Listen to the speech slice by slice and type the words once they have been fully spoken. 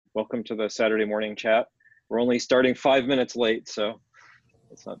Welcome to the Saturday morning chat. We're only starting 5 minutes late, so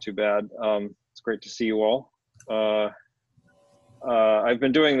it's not too bad. It's great to see you all. I've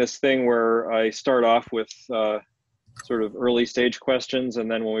been doing this thing where I start off with sort of early stage questions, and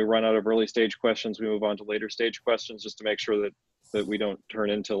then when we run out of early stage questions, we move on to later stage questions, just to make sure that we don't turn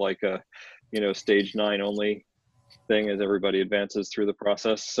into like a, stage 9 only thing as everybody advances through the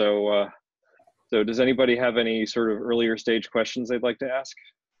process. So does anybody have any sort of earlier stage questions they'd like to ask?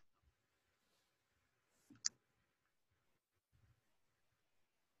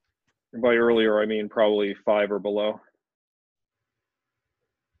 And by earlier, I mean probably 5 or below.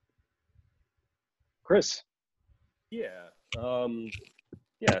 Chris. Yeah.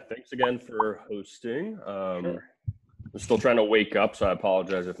 Thanks again for hosting. Sure. I'm still trying to wake up, so I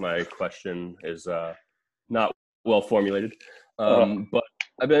apologize if my question is not well formulated. But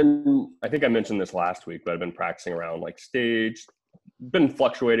I think I mentioned this last week, but I've been practicing around like been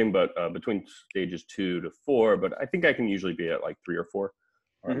fluctuating, but between stages 2 to 4, but I think I can usually be at like 3 or 4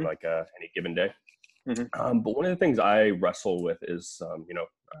 on like any given day. But one of the things I wrestle with is,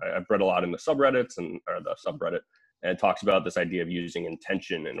 I've read a lot in the subreddits or the subreddit, and it talks about this idea of using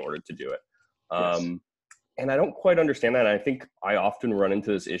intention in order to do it. Yes. And I don't quite understand that. And I think I often run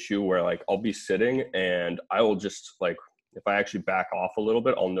into this issue where like I'll be sitting and I will just like, if I actually back off a little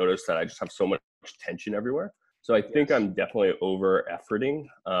bit, I'll notice that I just have so much tension everywhere. So I think I'm definitely over efforting,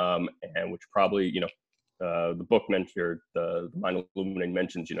 and which probably, the book mentioned, the Mind Illuminating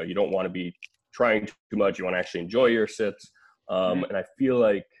mentions, you don't want to be trying too much. You want to actually enjoy your sits. And I feel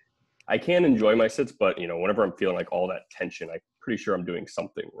like I can enjoy my sits, but whenever I'm feeling like all that tension, I'm pretty sure I'm doing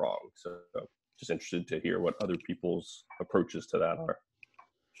something wrong. So just interested to hear what other people's approaches to that are.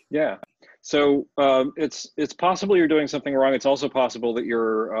 Yeah. So it's possible you're doing something wrong. It's also possible that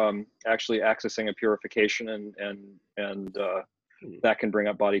you're actually accessing a purification, and that can bring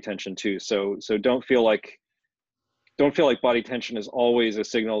up body tension too. So don't feel like body tension is always a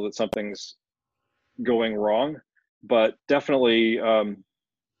signal that something's going wrong, but definitely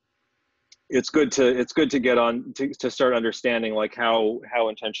it's good to get on to start understanding like how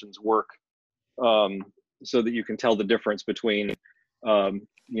intentions work, so that you can tell the difference between over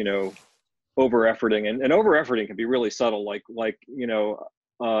efforting, and over efforting can be really subtle,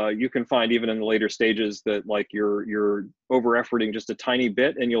 you can find even in the later stages that like you're over efforting just a tiny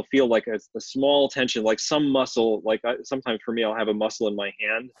bit, and you'll feel like a small tension, like some muscle, sometimes for me I'll have a muscle in my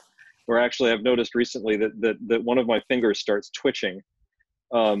hand where actually I've noticed recently that one of my fingers starts twitching,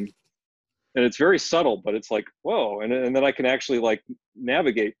 and it's very subtle, but it's like, whoa, and then I can actually like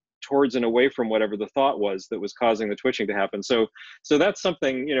navigate towards and away from whatever the thought was that was causing the twitching to happen. So that's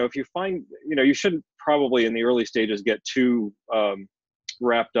something, if you find, you shouldn't probably in the early stages get too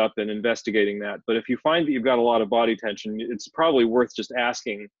wrapped up in investigating that. But if you find that you've got a lot of body tension, it's probably worth just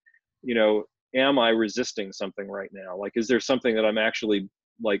asking, am I resisting something right now? Like, is there something that I'm actually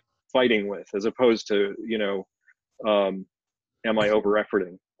like fighting with, as opposed to, am I over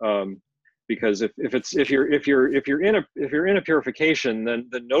efforting? Because if you're in a purification, then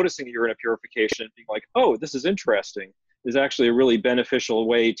noticing that you're in a purification and being like, oh, this is interesting, is actually a really beneficial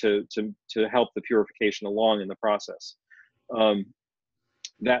way to help the purification along in the process.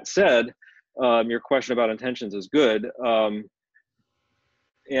 That said, your question about intentions is good,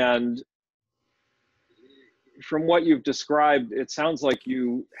 and from what you've described, it sounds like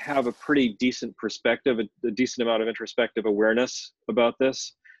you have a pretty decent perspective, a decent amount of introspective awareness about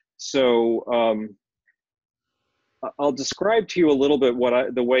this. So I'll describe to you a little bit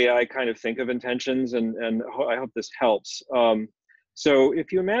the way I kind of think of intentions, and I hope this helps. So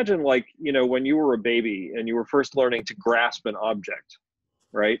if you imagine, like, when you were a baby and you were first learning to grasp an object,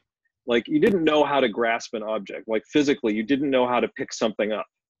 right? Like, you didn't know how to grasp an object, like physically, you didn't know how to pick something up,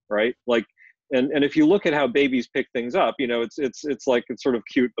 right? Like, and if you look at how babies pick things up, it's like, it's sort of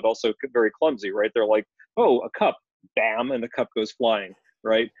cute, but also very clumsy, right? They're like, oh, a cup, bam, and the cup goes flying,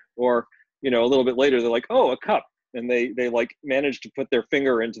 right? Or, a little bit later, they're like, oh, a cup. And they like manage to put their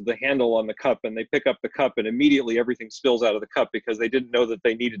finger into the handle on the cup, and they pick up the cup, and immediately everything spills out of the cup because they didn't know that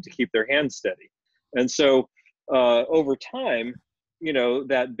they needed to keep their hands steady. And so over time,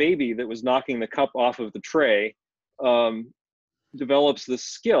 that baby that was knocking the cup off of the tray develops the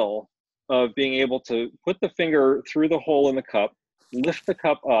skill of being able to put the finger through the hole in the cup, lift the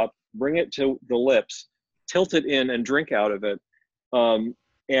cup up, bring it to the lips, tilt it in, and drink out of it.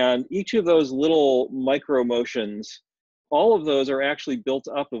 And each of those little micro motions, all of those are actually built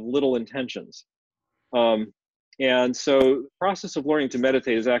up of little intentions. And so the process of learning to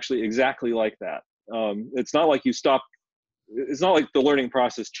meditate is actually exactly like that. It's not like it's not like the learning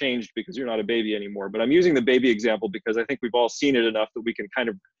process changed because you're not a baby anymore, but I'm using the baby example because I think we've all seen it enough that we can kind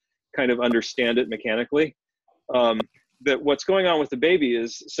of kind of understand it mechanically. That what's going on with the baby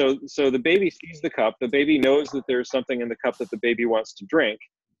is, so the baby sees the cup, the baby knows that there's something in the cup that the baby wants to drink.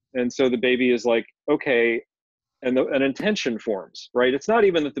 And so the baby is like, okay, and an intention forms, right? It's not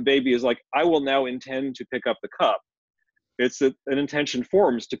even that the baby is like, I will now intend to pick up the cup. It's that an intention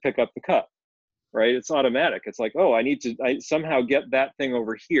forms to pick up the cup, right? It's automatic. It's like, oh, I somehow get that thing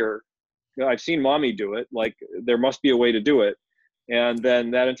over here. I've seen mommy do it. Like, there must be a way to do it. And then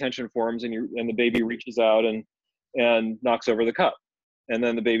that intention forms, and the baby reaches out and knocks over the cup. And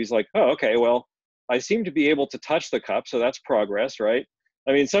then the baby's like, oh, okay, well, I seem to be able to touch the cup, so that's progress, right?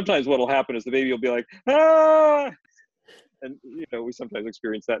 I mean, sometimes what'll happen is the baby will be like, ah, and we sometimes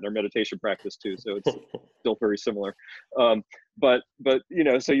experience that in our meditation practice too. So it's still very similar. But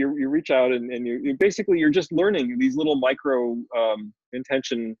so you reach out and you basically, you're just learning these little micro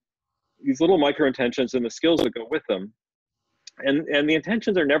intentions and the skills that go with them. And the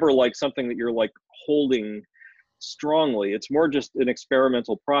intentions are never like something that you're like holding strongly. It's more just an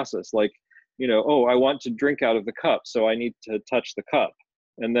experimental process. Like, oh, I want to drink out of the cup, so I need to touch the cup.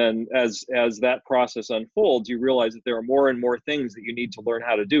 And then as that process unfolds, you realize that there are more and more things that you need to learn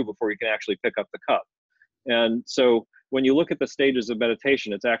how to do before you can actually pick up the cup. And so when you look at the stages of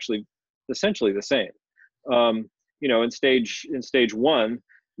meditation, it's actually essentially the same. In stage one,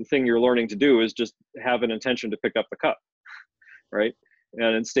 the thing you're learning to do is just have an intention to pick up the cup, right?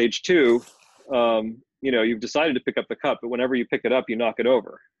 And in stage two, you've decided to pick up the cup, but whenever you pick it up, you knock it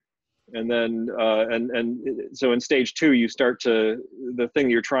over. And then, so in stage two, the thing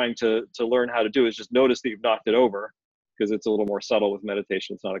you're trying to learn how to do is just notice that you've knocked it over, because it's a little more subtle with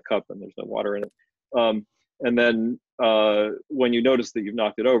meditation. It's not a cup and there's no water in it. And then when you notice that you've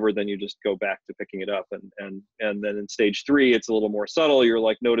knocked it over, then you just go back to picking it up. And then in stage three, it's a little more subtle. You're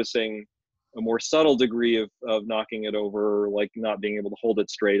like noticing a more subtle degree of knocking it over, like not being able to hold it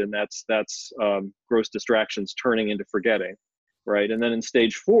straight. And that's gross distractions turning into forgetting, right? And then in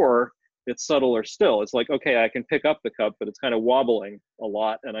stage four, it's subtler still. It's like, okay, I can pick up the cup, but it's kind of wobbling a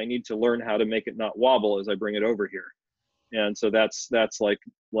lot, and I need to learn how to make it not wobble as I bring it over here. And so that's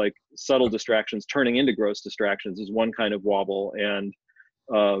like subtle distractions turning into gross distractions is one kind of wobble, and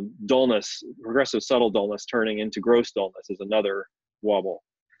dullness, progressive subtle dullness turning into gross dullness is another wobble.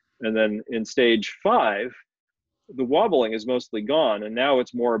 And then in stage five, the wobbling is mostly gone, and now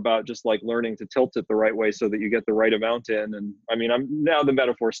it's more about just like learning to tilt it the right way so that you get the right amount in. And I mean, now the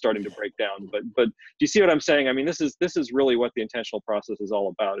metaphor is starting to break down, but do you see what I'm saying? I mean, this is really what the intentional process is all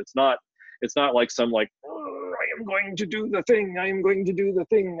about. It's not like some like, oh, I am going to do the thing, I am going to do the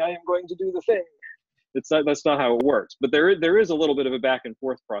thing, I am going to do the thing. That's not how it works. But there is a little bit of a back and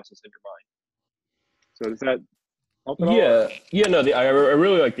forth process in your mind. So does that help at all? I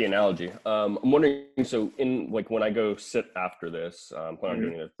really like the analogy. I'm wondering, so in like when I go sit after this, I'm planning on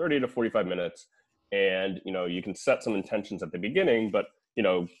doing it 30 to 45 minutes, and you can set some intentions at the beginning, but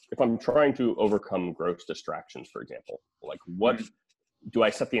if I'm trying to overcome gross distractions, for example, like what do I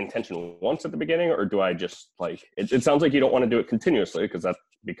set the intention once at the beginning, or do I just like it sounds like you don't want to do it continuously, because that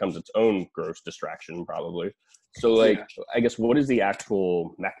becomes its own gross distraction probably. So like, I guess, what is the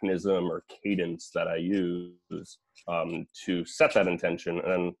actual mechanism or cadence that I use to set that intention?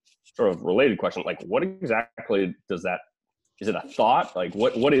 And then sort of related question, like what exactly does that, is it a thought? Like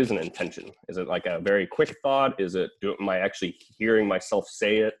what is an intention? Is it like a very quick thought? Am I actually hearing myself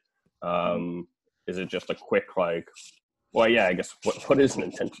say it? Is it just a quick like, well, yeah, I guess what is an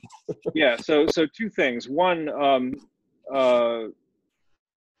intention? Yeah. So two things. One,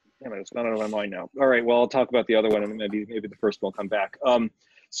 damn it, it's gone out of my mind now. All right, well, I'll talk about the other one, and maybe the first one will come back.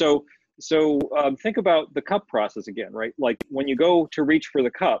 So think about the cup process again, right? Like when you go to reach for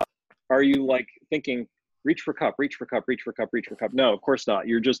the cup, are you like thinking, reach for cup, reach for cup, reach for cup, reach for cup? No, of course not.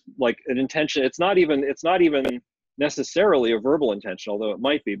 You're just like an intention. It's not even necessarily a verbal intention, although it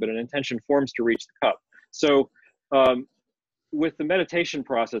might be, but an intention forms to reach the cup. So with the meditation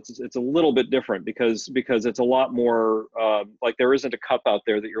process, it's a little bit different because it's a lot more like there isn't a cup out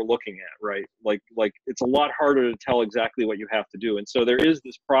there that you're looking at, right? Like it's a lot harder to tell exactly what you have to do. And so there is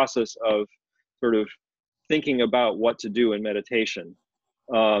this process of sort of thinking about what to do in meditation.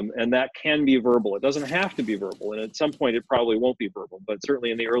 And that can be verbal. It doesn't have to be verbal. And at some point it probably won't be verbal, but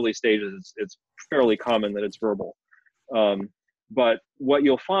certainly in the early stages, it's fairly common that it's verbal. But what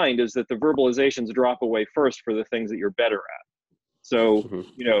you'll find is that the verbalizations drop away first for the things that you're better at. So,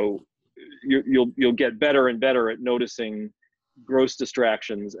 you'll get better and better at noticing gross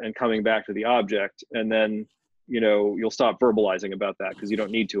distractions and coming back to the object. And then, you'll stop verbalizing about that because you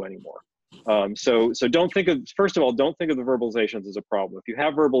don't need to anymore. So first of all, don't think of the verbalizations as a problem. If you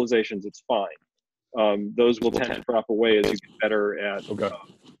have verbalizations, it's fine. Those will tend to drop away as you get better at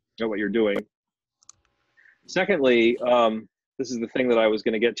at what you're doing. Secondly, this is the thing that I was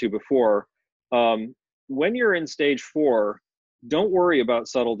going to get to before. When you're in stage 4, don't worry about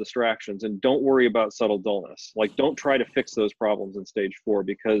subtle distractions and don't worry about subtle dullness. Like, don't try to fix those problems in stage 4,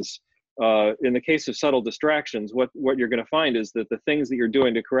 because in the case of subtle distractions, what you're going to find is that the things that you're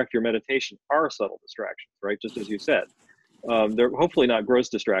doing to correct your meditation are subtle distractions, right? Just as you said. They're hopefully not gross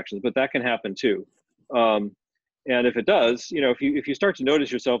distractions, but that can happen too. And if it does, if you start to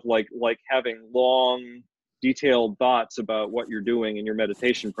notice yourself like having long, detailed thoughts about what you're doing in your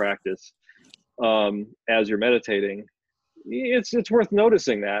meditation practice as you're meditating, it's worth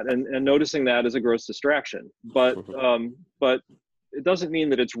noticing that and noticing that as a gross distraction. But it doesn't mean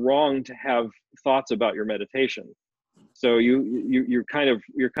that it's wrong to have thoughts about your meditation. So you're kind of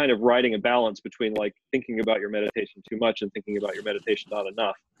riding a balance between like thinking about your meditation too much and thinking about your meditation not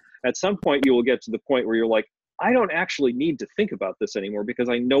enough. At some point, you will get to the point where you're like, I don't actually need to think about this anymore because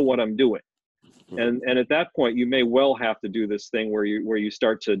I know what I'm doing. And at that point, you may well have to do this thing where you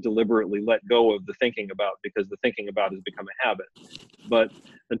start to deliberately let go of the thinking about, because the thinking about has become a habit. But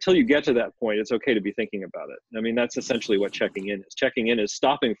until you get to that point, it's okay to be thinking about it. I mean, that's essentially what checking in is. Checking in is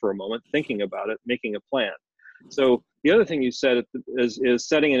stopping for a moment, thinking about it, making a plan. So the other thing you said is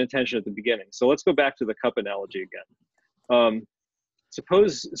setting an intention at the beginning. So let's go back to the cup analogy again.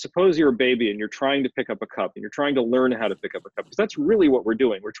 Suppose you're a baby and you're trying to pick up a cup and you're trying to learn how to pick up a cup, because that's really what we're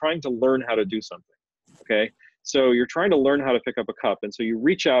doing. We're trying to learn how to do something. Okay. So you're trying to learn how to pick up a cup. And so you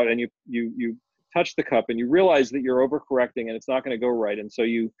reach out and you touch the cup and you realize that you're overcorrecting and it's not going to go right. And so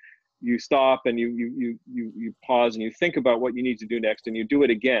you stop and you pause and you think about what you need to do next and you do it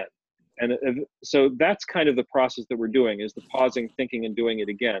again. And so that's kind of the process that we're doing, is the pausing, thinking, and doing it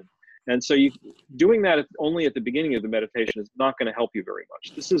again. And so doing that only at the beginning of the meditation is not going to help you very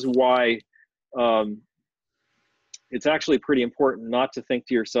much. This is why it's actually pretty important not to think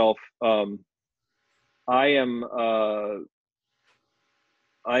to yourself, I am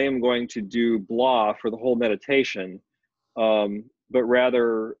going to do blah for the whole meditation, but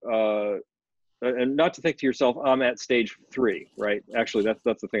rather, and not to think to yourself, I'm at stage 3, right? Actually, that's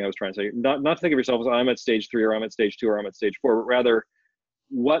the thing I was trying to say. Not to think of yourself as I'm at stage 3 or I'm at stage 2 or I'm at stage 4, but rather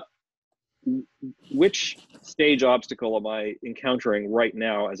which stage obstacle am I encountering right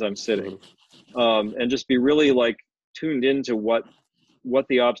now as I'm sitting? And just be really like tuned into what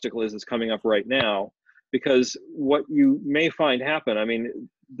the obstacle is that's coming up right now. Because what you may find happen, I mean,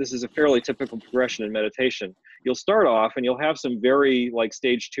 this is a fairly typical progression in meditation. You'll start off and you'll have some very like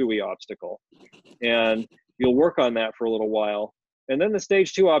stage 2-y obstacle, and you'll work on that for a little while. And then the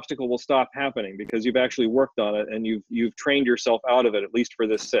stage 2 obstacle will stop happening because you've actually worked on it and you've trained yourself out of it, at least for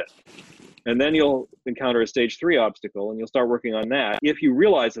this sit. And then you'll encounter a stage 3 obstacle and you'll start working on that if you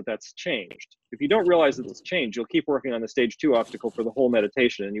realize that that's changed. If you don't realize that it's changed, you'll keep working on the stage 2 obstacle for the whole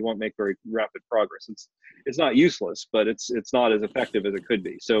meditation and you won't make very rapid progress. It's not useless, but it's not as effective as it could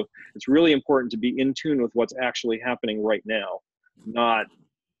be. So it's really important to be in tune with what's actually happening right now.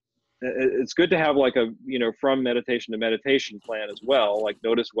 It's good to have like a, from meditation to meditation plan as well, like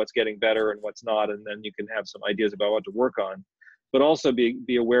notice what's getting better and what's not, and then you can have some ideas about what to work on. But also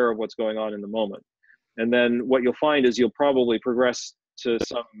be aware of what's going on in the moment. And then what you'll find is you'll probably progress to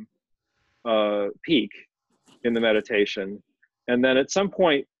some peak in the meditation. And then at some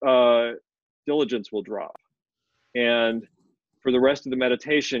point, diligence will drop. And for the rest of the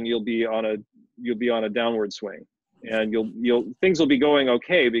meditation, you'll be on a downward swing. And things will be going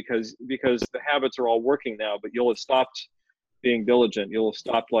okay because the habits are all working now, but you'll have stopped being diligent. You'll have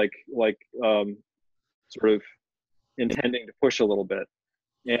stopped sort of intending to push a little bit.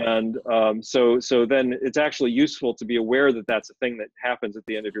 And so then it's actually useful to be aware that that's a thing that happens at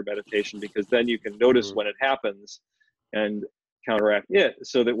the end of your meditation, because then you can notice when it happens and counteract it,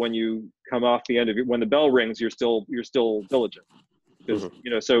 so that when you come off the end of it, when the bell rings, you're still diligent. Because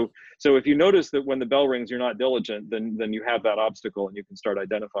so if you notice that when the bell rings you're not diligent, then you have that obstacle and you can start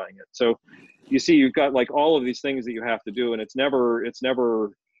identifying it. So you see, you've got like all of these things that you have to do, and it's never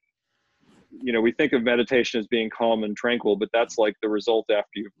we think of meditation as being calm and tranquil, but that's like the result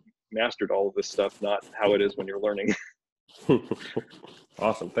after you've mastered all of this stuff, not how it is when you're learning.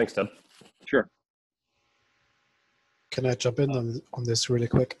 Awesome. Thanks, Ted. Sure. Can I jump in on this really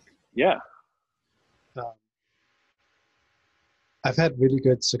quick? Yeah. I've had really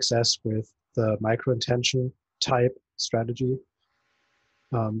good success with the micro-intention type strategy,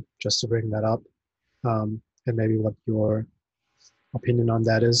 just to bring that up, and maybe what your opinion on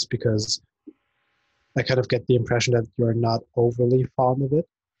that is, because I kind of get the impression that you're not overly fond of it.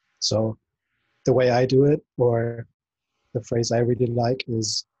 So the way I do it, or the phrase I really like,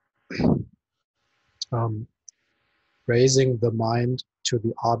 is raising the mind to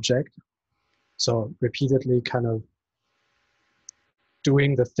the object. So repeatedly kind of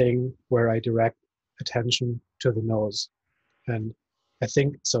doing the thing where I direct attention to the nose. And I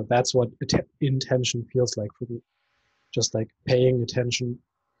think, so that's what intention feels like for me. Just like paying attention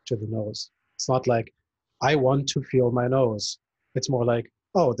to the nose. It's not like, I want to feel my nose. It's more like,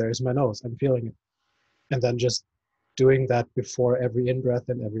 oh, there's my nose, I'm feeling it. And then just doing that before every in-breath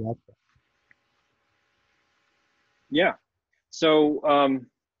and every out-breath. Yeah. So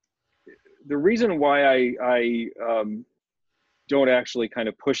the reason why I don't actually kind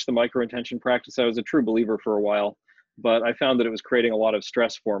of push the micro-intention practice, I was a true believer for a while, but I found that it was creating a lot of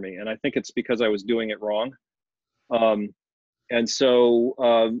stress for me. And I think it's because I was doing it wrong. And so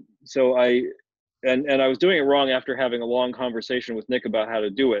I was doing it wrong after having a long conversation with Nick about how to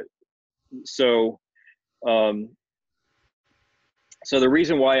do it. So so the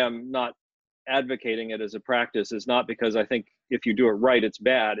reason why I'm not advocating it as a practice is not because I think if you do it right, it's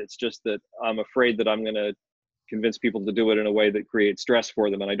bad. It's just that I'm afraid that I'm going to convince people to do it in a way that creates stress for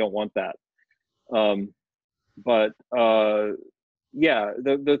them, and I don't want that. Yeah,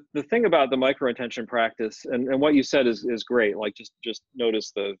 the thing about the micro intention practice and what you said is great. Like just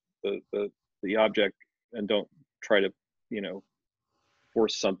notice the object and don't try to, you know,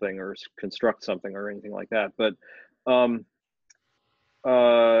 force something or construct something or anything like that. But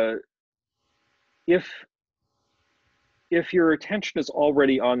if your attention is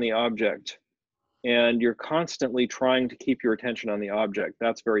already on the object and you're constantly trying to keep your attention on the object,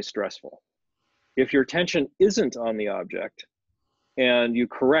 that's very stressful. If your attention isn't on the object and you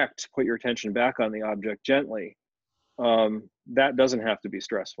put your attention back on the object gently, that doesn't have to be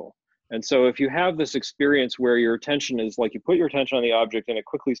stressful. And so if you have this experience where your attention is like, you put your attention on the object and it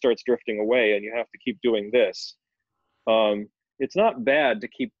quickly starts drifting away and you have to keep doing this, it's not bad to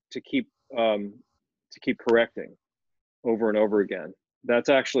keep correcting over and over again. That's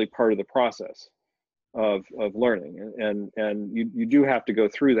actually part of the process of learning, and you do have to go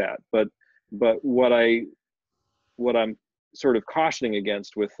through that. But what I'm sort of cautioning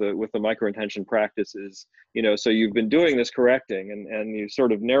against with the micro intention practice is, you know, so you've been doing this correcting and you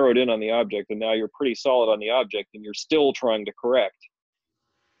sort of narrowed in on the object, and now you're pretty solid on the object and you're still trying to correct,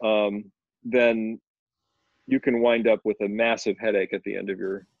 then you can wind up with a massive headache at the end of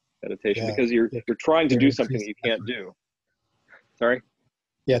your meditation, because you're trying to do something that you can't do. Sorry?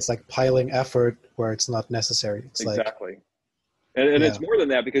 Yeah, it's like piling effort where it's not necessary. It's exactly. And it's more than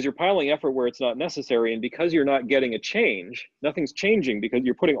that, because you're piling effort where it's not necessary, and because you're not getting a change, nothing's changing, because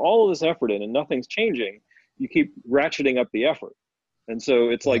you're putting all of this effort in and nothing's changing, you keep ratcheting up the effort. And so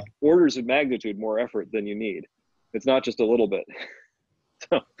it's like orders of magnitude more effort than you need. It's not just a little bit.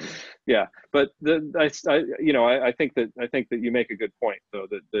 So, yeah, but I think that you make a good point, though,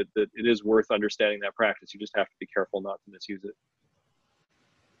 that it is worth understanding that practice. You just have to be careful not to misuse it.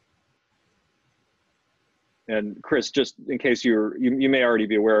 And Chris, just in case you may already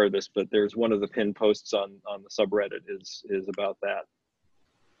be aware of this, but there's one of the pinned posts on the subreddit is about that.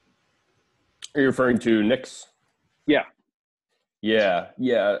 Are you referring to Nick's? Yeah.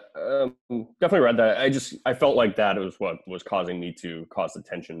 Definitely read that. I felt like that was what was causing me to cause the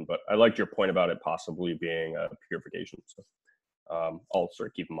tension, but I liked your point about it possibly being a purification. So I'll sort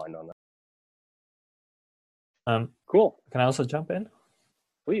of keep in mind on that. Cool. Can I also jump in?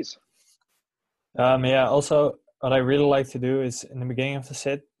 Please. Also, what I really like to do is in the beginning of the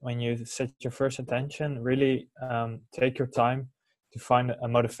sit, when you set your first intention, really take your time to find a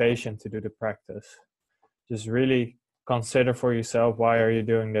motivation to do the practice. Just really consider for yourself, why are you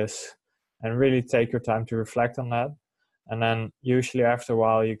doing this? And really take your time to reflect on that. And then usually after a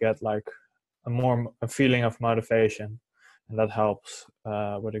while, you get like a feeling of motivation, and that helps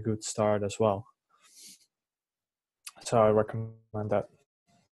with a good start as well. So I recommend that.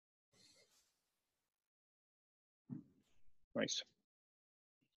 Nice.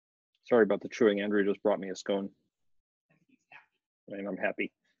 Sorry about the chewing. Andrew just brought me a scone. And I'm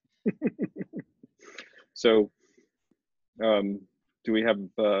happy. So, do we have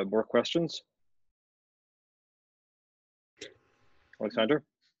more questions? Alexander?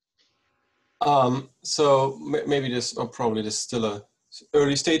 So maybe this, or probably this is still a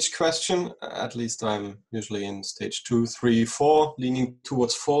early stage question. At least I'm usually in stage 2, 3, 4, leaning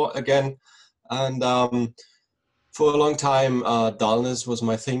towards 4 again. And for a long time, dullness was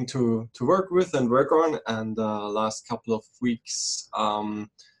my thing to work with and work on. And last couple of weeks,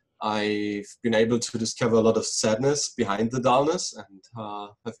 I've been able to discover a lot of sadness behind the dullness, and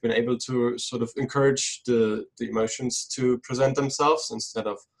I've been able to sort of encourage the emotions to present themselves instead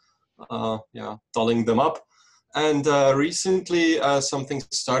of dulling them up. And recently something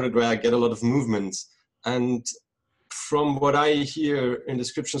started where I get a lot of movement, and from what I hear in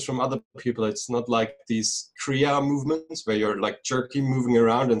descriptions from other people, it's not like these Kriya movements where you're like jerky moving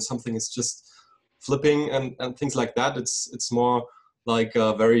around and something is just flipping and things like that. It's more like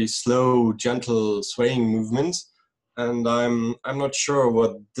a very slow, gentle swaying movement. And I'm not sure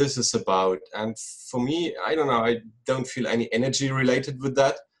what this is about. And for me, I don't know, I don't feel any energy related with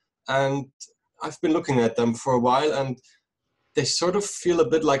that. And I've been looking at them for a while, and they sort of feel a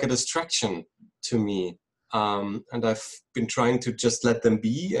bit like a distraction to me. And I've been trying to just let them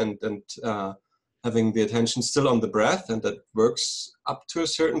be and having the attention still on the breath, and that works up to a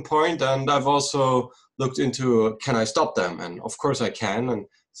certain point. And I've also looked into, can I stop them? And of course I can. And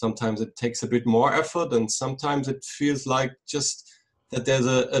sometimes it takes a bit more effort, and sometimes it feels like just that there's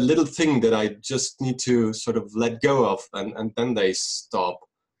a little thing that I just need to sort of let go of, and then they stop.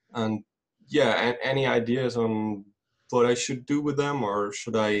 And yeah, any ideas on what I should do with them, or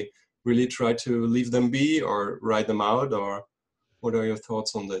should I really try to leave them be or ride them out, or what are your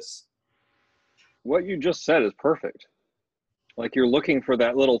thoughts on this? What you just said is perfect. Like, you're looking for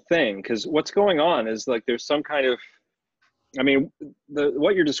that little thing, because what's going on is like there's some kind of, I mean,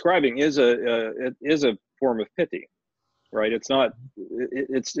 what you're describing is a form of piti, right? It's not,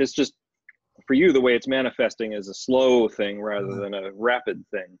 it's just, for you, the way it's manifesting is a slow thing rather than a rapid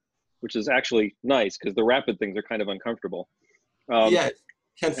thing, which is actually nice, because the rapid things are kind of uncomfortable. Yeah, it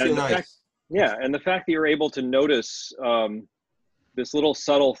can feel nice. And the fact that you're able to notice this little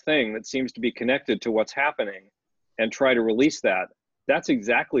subtle thing that seems to be connected to what's happening and try to release that, that's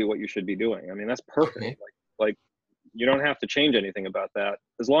exactly what you should be doing. I mean, that's perfect. Okay. Like you don't have to change anything about that.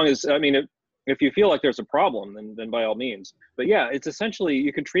 As long as, I mean, if you feel like there's a problem, then by all means. But yeah, it's essentially,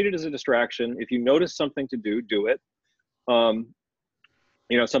 you can treat it as a distraction. If you notice something to do it.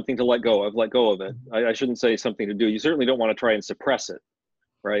 You know, something to let go of it. I shouldn't say something to do. You certainly don't want to try and suppress it,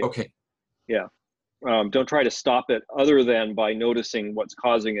 right? Okay. Yeah. Don't try to stop it other than by noticing what's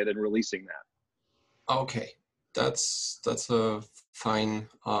causing it and releasing that. Okay. That's a fine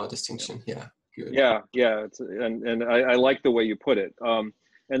distinction. Yeah. Good. Yeah. And I like the way you put it.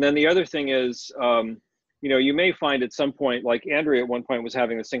 And then the other thing is, you know, you may find at some point, like Andrea at one point was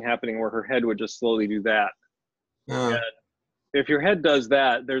having this thing happening where her head would just slowly do that. And if your head does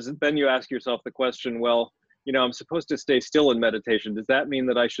that, then you ask yourself the question, well, you know, I'm supposed to stay still in meditation. Does that mean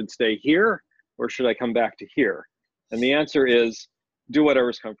that I should stay here, or should I come back to here? And the answer is, do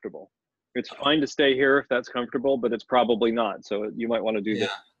whatever's comfortable. It's fine to stay here if that's comfortable, but it's probably not. So you might want to do that.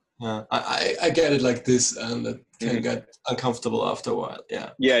 Yeah, I get it like this, and it can get uncomfortable after a while.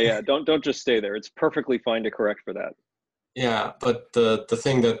 Yeah. Yeah. Don't just stay there. It's perfectly fine to correct for that. Yeah, but the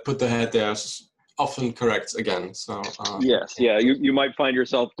thing that put the head there often corrects again. So yes, yeah, you might find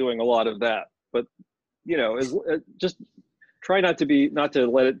yourself doing a lot of that, but you know, just try not to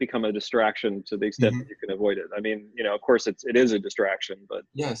let it become a distraction to the extent that you can avoid it. I mean, you know, of course it is a distraction, but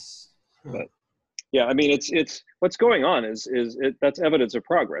yes. But yeah, I mean, it's what's going on is that's evidence of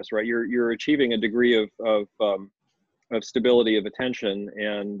progress, right? You're achieving a degree of stability of attention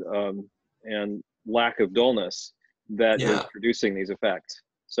and lack of dullness that is producing these effects.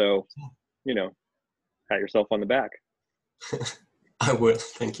 So, you know, pat yourself on the back. I will.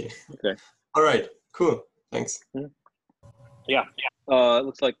 Thank you. Okay. All right. Cool. Thanks. Yeah. It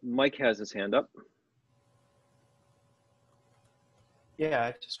looks like Mike has his hand up. Yeah,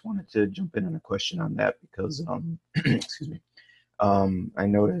 I just wanted to jump in on a question on that because, excuse me, I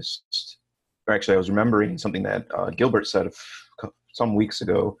noticed, or actually I was remembering something that Gilbert said some weeks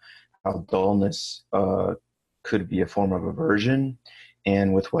ago, how dullness could be a form of aversion.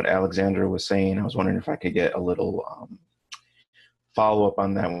 And with what Alexander was saying, I was wondering if I could get a little follow-up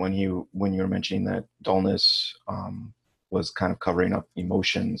on that when you were mentioning that dullness was kind of covering up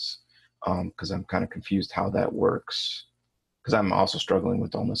emotions, because I'm kind of confused how that works. Because I'm also struggling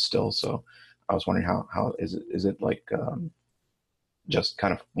with dullness still, so I was wondering how is it like just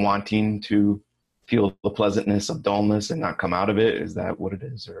kind of wanting to feel the pleasantness of dullness and not come out of it? Is that what it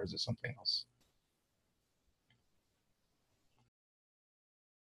is, or is it something else?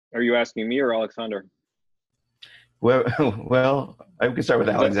 Are you asking me or Alexander? Well, I could start with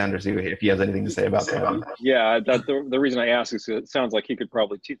Alexander, see if he has anything to say about that. Yeah, the reason I ask is it sounds like he could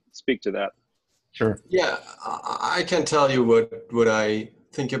probably speak to that. Sure. Yeah, I can tell you what I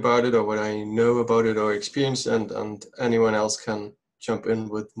think about it, or what I know about it or experience, and anyone else can jump in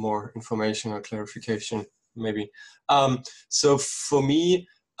with more information or clarification, maybe. So for me,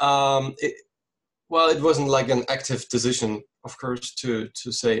 it wasn't like an active decision, of course, to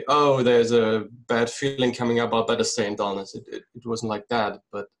say, oh, there's a bad feeling coming up, I'll better stay in dullness. It wasn't like that,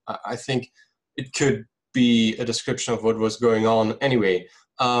 but I think it could be a description of what was going on anyway.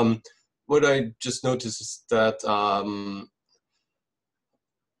 what I just noticed is that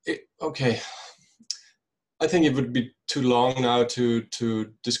okay, I think it would be too long now to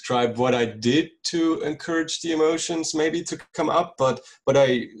describe what I did to encourage the emotions maybe to come up, but what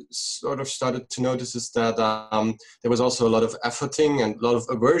I sort of started to notice is that there was also a lot of efforting and a lot of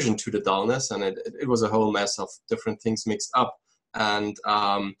aversion to the dullness, and it was a whole mess of different things mixed up. And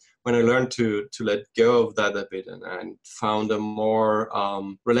when I learned to let go of that a bit and found a more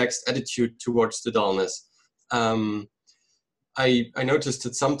relaxed attitude towards the dullness, I noticed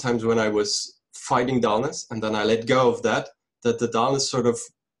that sometimes when I was fighting dullness and then I let go of that the dullness sort of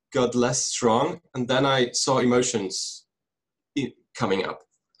got less strong, and then I saw emotions coming up,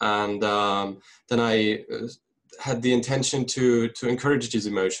 and then I had the intention to encourage these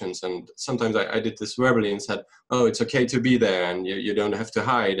emotions, and sometimes I did this verbally and said, oh, it's okay to be there and you don't have to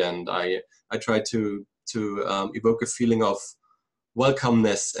hide, and I tried to evoke a feeling of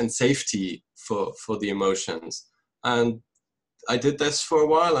welcomeness and safety for the emotions. And I did this for a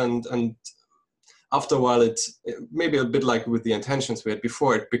while, and after a while, it's maybe a bit like with the intentions we had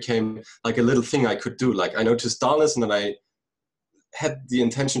before, it became like a little thing I could do. Like I noticed dullness, and then I had the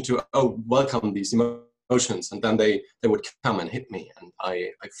intention to, welcome these emotions, and then they would come and hit me, and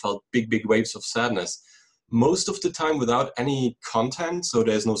I felt big waves of sadness, most of the time without any content. So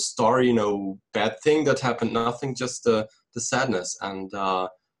there's no story, no bad thing that happened, nothing, just the sadness. And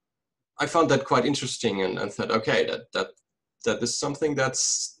I found that quite interesting, and thought, okay, that is something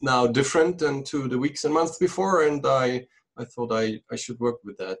that's now different than to the weeks and months before, and I thought I should work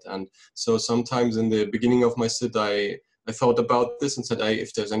with that. And so sometimes in the beginning of my sit, I thought about this and said,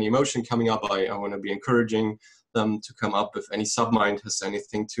 if there's any emotion coming up, I want to be encouraging them to come up. If any submind has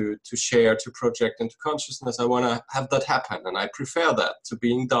anything to share, to project into consciousness, I want to have that happen, and I prefer that to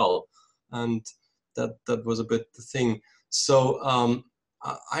being dull. And that was a bit the thing. So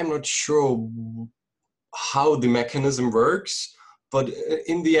I'm not sure how the mechanism works, but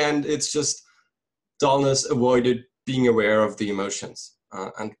in the end, it's just dullness avoided being aware of the emotions.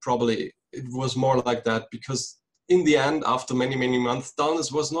 And probably it was more like that because in the end, after many months,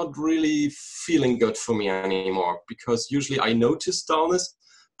 dullness was not really feeling good for me anymore, because usually I noticed dullness,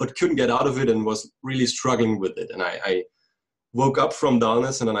 but couldn't get out of it and was really struggling with it. And I woke up from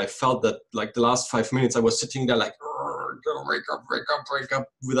dullness, and then I felt that like the last 5 minutes, I was sitting there like, wake up,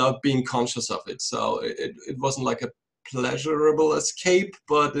 without being conscious of it. So it wasn't like a pleasurable escape,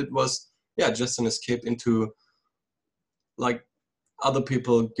 but it was, just an escape into like other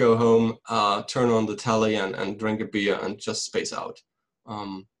people go home, turn on the telly and drink a beer and just space out.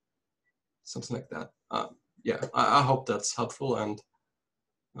 Something like that. I hope that's helpful. And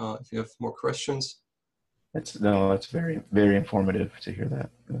if you have more questions. That's very, very informative to hear that.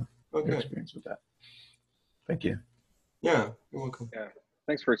 Your experience with that. Thank you. Yeah, you're welcome. Yeah,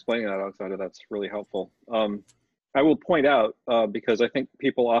 thanks for explaining that, Alexander. That's really helpful. I will point out, because I think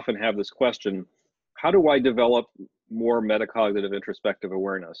people often have this question, how do I develop more metacognitive introspective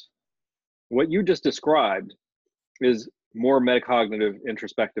awareness? What you just described is more metacognitive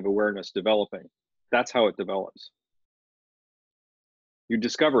introspective awareness developing. That's how it develops. You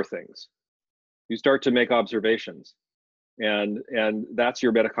discover things. You start to make observations. And that's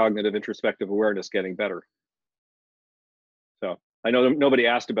your metacognitive introspective awareness getting better. So I know nobody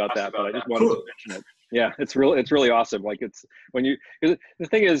asked about that, but I just wanted to mention it. Yeah, it's really awesome. Like it's when you, the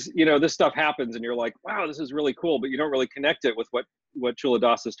thing is, this stuff happens and you're like, wow, this is really cool, but you don't really connect it with what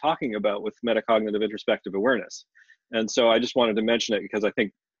Chuladas is talking about with metacognitive introspective awareness. And so I just wanted to mention it because I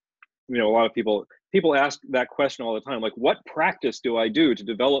think, a lot of people ask that question all the time, like, what practice do I do to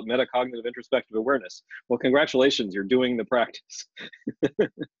develop metacognitive introspective awareness? Well, congratulations, you're doing the practice.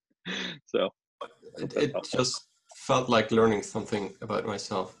 So it just felt like learning something about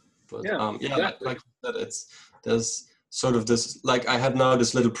myself. But exactly. like you said, there's sort of this, like I have now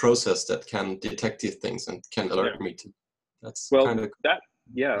this little process that can detect these things and can alert me to. That's kind of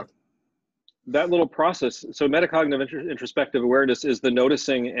that little process. So metacognitive introspective awareness is the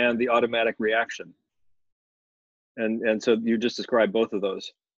noticing and the automatic reaction. And so you just described both of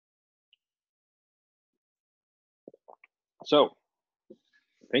those. So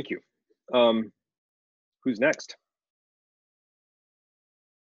thank you. Who's next?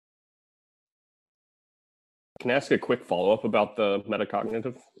 Can I ask a quick follow-up about the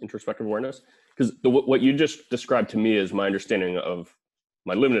metacognitive introspective awareness? Because what you just described to me is my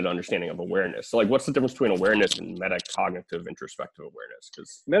limited understanding of awareness. So like, what's the difference between awareness and metacognitive introspective awareness?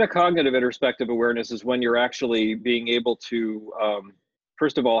 Because metacognitive introspective awareness is when you're actually being able to,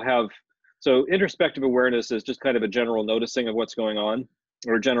 first of all, so introspective awareness is just kind of a general noticing of what's going on,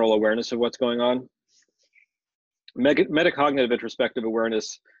 or general awareness of what's going on. Metacognitive introspective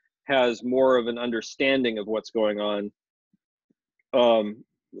awareness has more of an understanding of what's going on.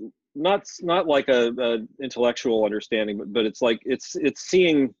 Not like a intellectual understanding, but it's like it's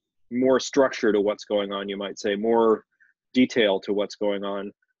seeing more structure to what's going on, you might say, more detail to what's going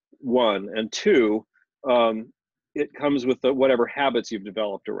on, one. And two, it comes with whatever habits you've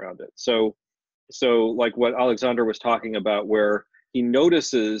developed around it. So like what Alexander was talking about, where he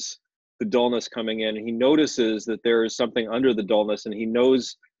notices the dullness coming in, he notices that there is something under the dullness, and he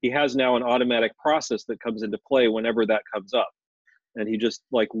knows he has now an automatic process that comes into play whenever that comes up. And he just,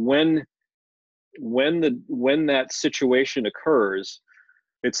 like, when that situation occurs,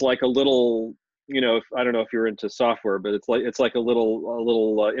 it's like a little, I don't know if you're into software, but it's like a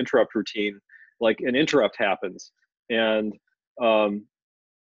little interrupt routine. Like an interrupt happens, and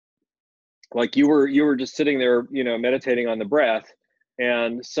like you were just sitting there, meditating on the breath,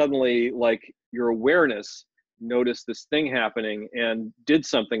 and suddenly, like, your awareness noticed this thing happening and did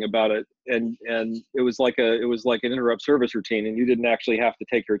something about it, and it was like an interrupt service routine, and you didn't actually have to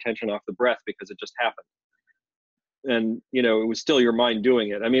take your attention off the breath because it just happened. And it was still your mind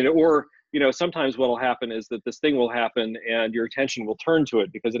doing it. I mean, or sometimes what'll happen is that this thing will happen and your attention will turn to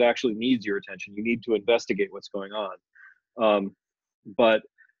it because it actually needs your attention. You need to investigate what's going on. But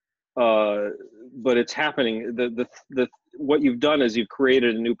it's happening. The what you've done is you've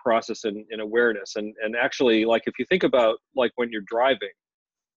created a new process in awareness. And actually, like, if you think about, like, when you're driving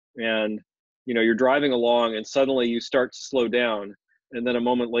and you're driving along and suddenly you start to slow down, and then a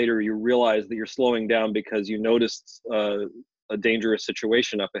moment later you realize that you're slowing down because you noticed a dangerous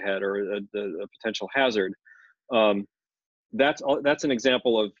situation up ahead, or a potential hazard. That's an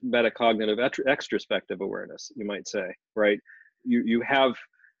example of metacognitive extrospective awareness, you might say, right? You have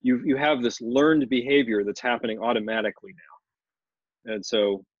this learned behavior that's happening automatically now. And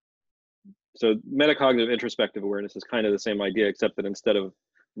so metacognitive introspective awareness is kind of the same idea, except that instead of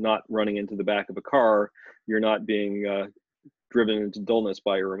not running into the back of a car, you're not being driven into dullness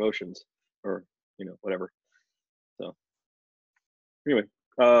by your emotions, or whatever. So anyway,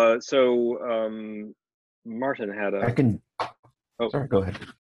 Martin had a. I can. Oh, sorry. Go ahead.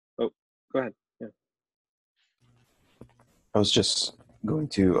 Oh, go ahead. Yeah. I was just going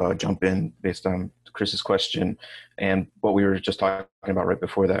to jump in based on Chris's question and what we were just talking about right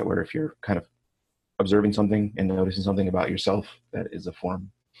before that, where if you're kind of observing something and noticing something about yourself, that is a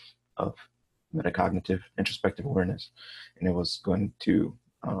form of metacognitive introspective awareness. And it was going to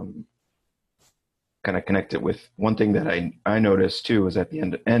kind of connect it with one thing that I noticed too, was at the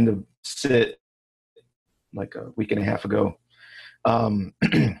end of sit, like a week and a half ago, when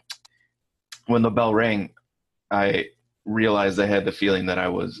the bell rang, I realized I had the feeling that I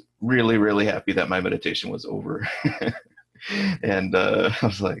was really, really happy that my meditation was over. And I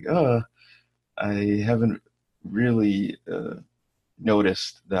was like, I haven't really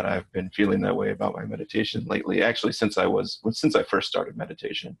noticed that I've been feeling that way about my meditation lately, actually since I first started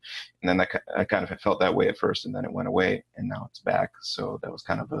meditation. And then I kind of felt that way at first, and then it went away, and now it's back. So that was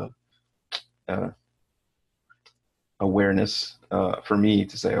kind of a awareness for me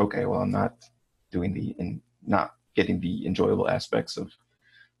to say, okay, well, I'm not not getting the enjoyable aspects of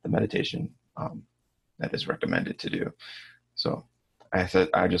the meditation that is recommended to do. So I said,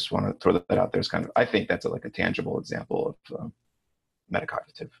 I just want to throw that out there as kind of, I think that's like a tangible example of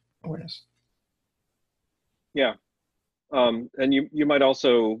metacognitive awareness. Yeah. And you might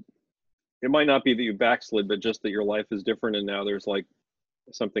also, it might not be that you backslid, but just that your life is different, and now there's like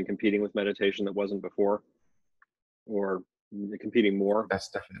something competing with meditation that wasn't before, or competing more. That's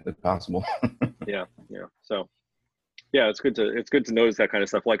definitely possible. Yeah. So yeah, it's good to notice that kind of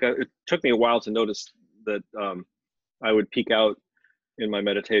stuff. Like, it took me a while to notice that I would peak out in my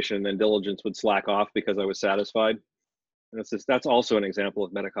meditation, and then diligence would slack off because I was satisfied. And that's also an example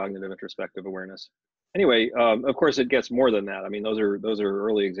of metacognitive introspective awareness. Anyway, of course, it gets more than that. I mean, those are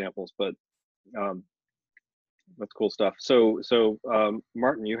early examples, but that's cool stuff. So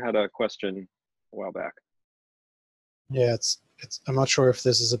Martin, you had a question a while back. Yeah, it's. I'm not sure if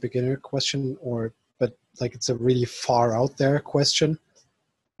this is a beginner question but like it's a really far out there question.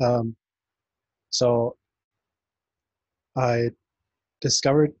 So I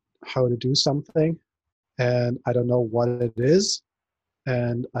discovered how to do something, and I don't know what it is,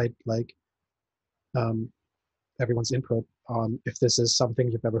 and I'd like everyone's input on if this is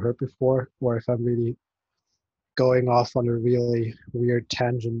something you've ever heard before, or if I'm really going off on a really weird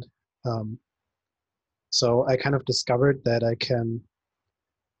tangent. So I kind of discovered that I can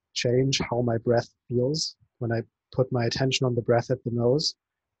change how my breath feels when I put my attention on the breath at the nose.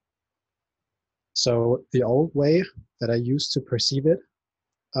 So the old way that I used to perceive it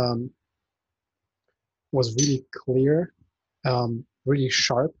was really clear, really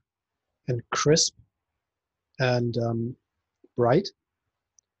sharp, and crisp and bright.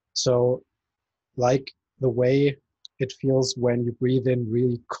 So like the way it feels when you breathe in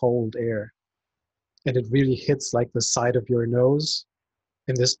really cold air and it really hits like the side of your nose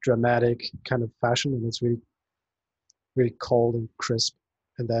in this dramatic kind of fashion, and it's really, really cold and crisp.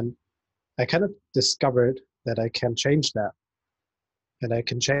 And then I kind of discovered that I can change that, and I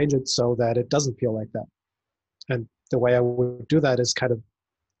can change it so that it doesn't feel like that. And the way I would do that is kind of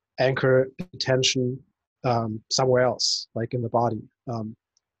anchor attention somewhere else, like in the body,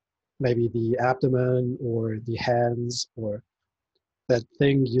 maybe the abdomen or the hands, or that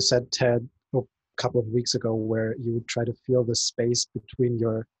thing you said, Ted, a couple of weeks ago, where you would try to feel the space between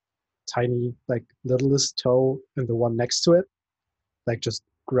your tiny, like littlest toe and the one next to it, like just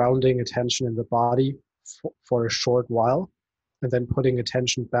grounding attention in the body for a short while, and then putting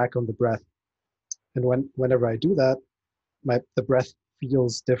attention back on the breath. And whenever I do that, the breath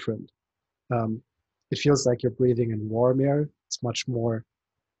feels different. It feels like you're breathing in warm air. It's much more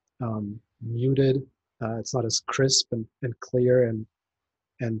muted. It's not as crisp and clear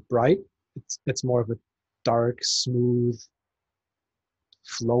and bright. It's more of a dark, smooth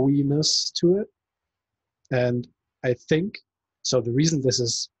flowiness to it. And I think, so the reason this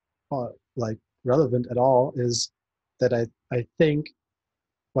is like relevant at all is that I think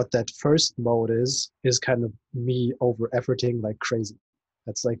what that first mode is kind of me over efforting like crazy.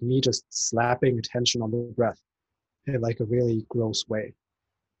 That's like me just slapping attention on the breath in like a really gross way.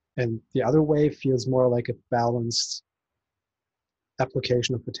 And the other way feels more like a balanced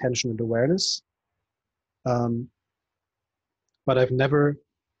application of attention and awareness. But I've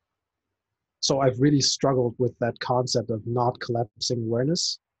really struggled with that concept of not collapsing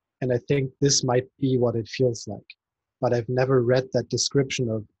awareness. And I think this might be what it feels like. But I've never read that description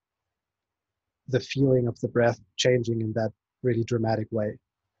of the feeling of the breath changing in that really dramatic way.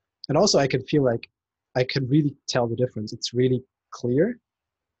 And also I can feel like I can really tell the difference. It's really clear.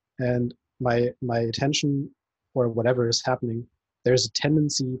 And my attention, or whatever is happening, there's a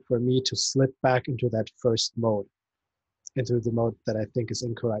tendency for me to slip back into that first mode, into the mode that I think is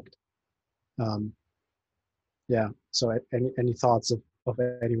incorrect. Yeah, so any thoughts of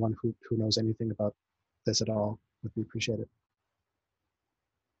anyone who knows anything about this at all would be appreciated.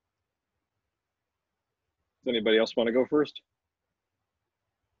 Does anybody else want to go first?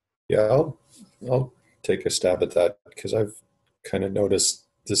 Yeah, I'll take a stab at that, because I've kind of noticed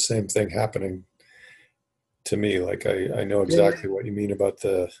the same thing happening to me. Like I know exactly what you mean about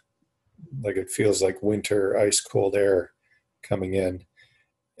like it feels like winter ice cold air coming in.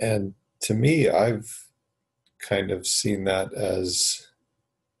 And to me, I've kind of seen that as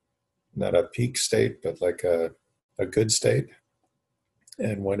not a peak state, but like a good state.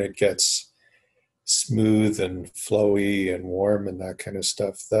 And when it gets smooth and flowy and warm and that kind of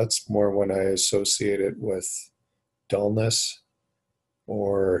stuff, that's more when I associate it with dullness,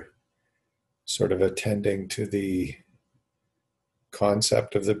 or sort of attending to the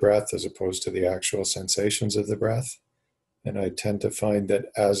concept of the breath as opposed to the actual sensations of the breath. And I tend to find that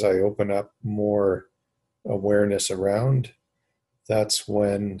as I open up more awareness around, that's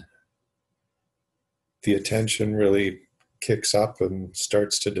when the attention really kicks up and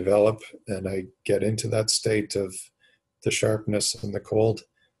starts to develop, and I get into that state of the sharpness and the cold.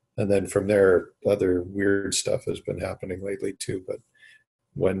 And then from there, other weird stuff has been happening lately too. But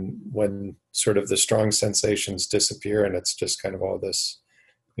when sort of the strong sensations disappear and it's just kind of all this,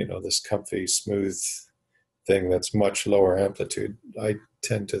 this comfy, smooth thing that's much lower amplitude, I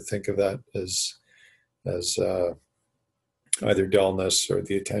tend to think of that as either dullness, or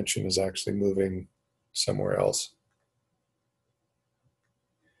the attention is actually moving somewhere else.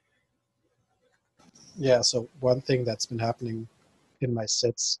 Yeah, so one thing that's been happening in my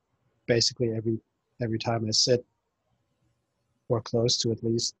sits, basically every time I sit, or close to at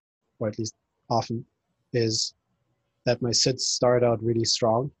least, or at least often, is that my sits start out really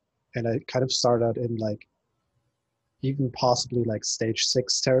strong, and I kind of start out in like even possibly like stage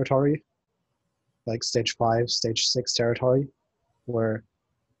 6 territory, like stage 5, stage 6 territory, where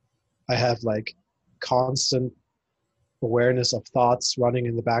I have like constant awareness of thoughts running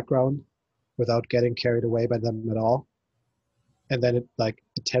in the background without getting carried away by them at all. And then it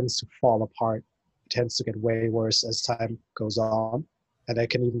tends to fall apart. It tends to get way worse as time goes on. And I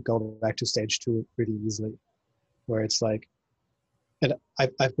can even go back to stage 2 pretty easily, where it's like, and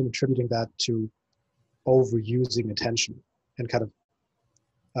I've been attributing that to overusing attention and kind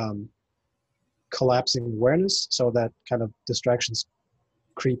of collapsing awareness, so that kind of distractions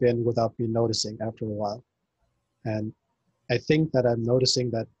creep in without me noticing after a while. And I think that I'm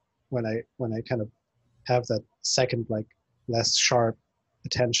noticing that when I kind of have that second, like less sharp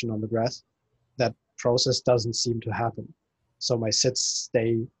attention on the breath, that process doesn't seem to happen. So my sits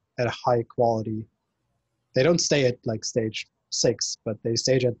stay at a high quality. They don't stay at like stage 6, but they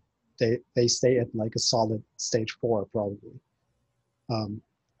stay at like a solid stage 4 probably,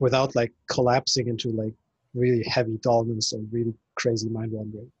 without like collapsing into like really heavy dullness and really crazy mind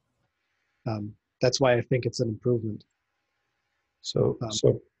wandering. That's why I think it's an improvement. So,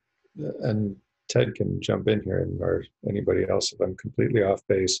 and Ted can jump in here, and or anybody else if I'm completely off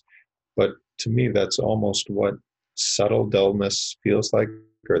base. But to me, that's almost what subtle dullness feels like,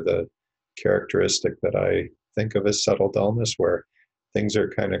 or the characteristic that I think of as subtle dullness, where things are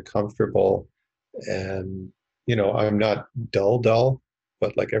kind of comfortable, and I'm not dull,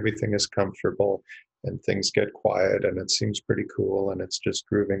 but like everything is comfortable, and things get quiet, and it seems pretty cool, and it's just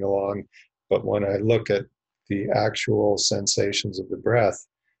grooving along. But when I look at the actual sensations of the breath,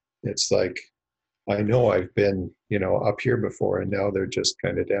 it's like, I know I've been, up here before, and now they're just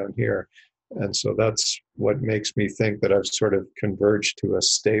kind of down here. And so that's what makes me think that I've sort of converged to a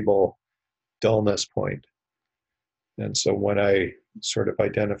stable dullness point. And so when I sort of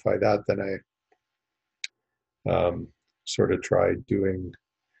identify that, then I sort of try doing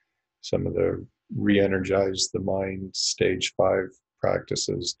some of the re-energize the mind stage 5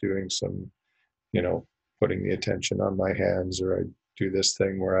 practices, doing some, putting the attention on my hands, or I do this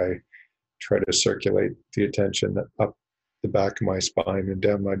thing where I try to circulate the attention up the back of my spine and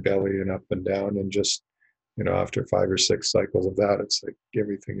down my belly and up and down, and just after 5 or 6 cycles of that, it's like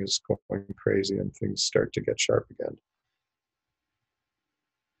everything is going crazy and things start to get sharp again.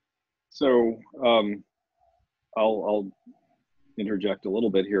 So I'll interject a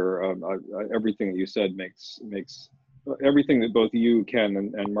little bit here. Everything that you said makes everything that both you, Ken,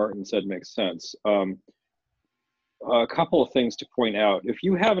 and Martin said makes sense. A couple of things to point out. If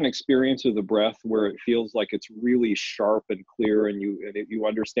you have an experience of the breath where it feels like it's really sharp and clear, and you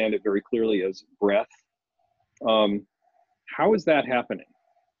understand it very clearly as breath, how is that happening?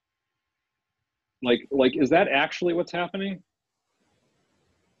 Like is that actually what's happening?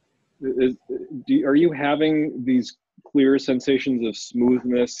 Are you having these clear sensations of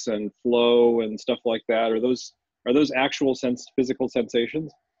smoothness and flow and stuff like that? Are those actual physical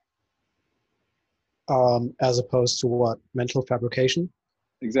sensations? As opposed to what? Mental fabrication?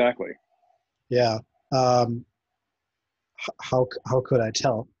 Exactly. Yeah. How could I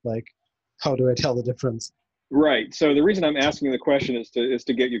tell? Like, how do I tell the difference? Right. So the reason I'm asking the question is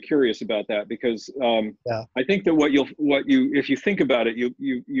to get you curious about that, because yeah. I think that if you think about it,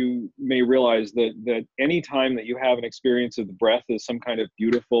 you may realize that any time that you have an experience of the breath as some kind of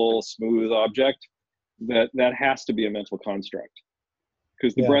beautiful, smooth object, that has to be a mental construct.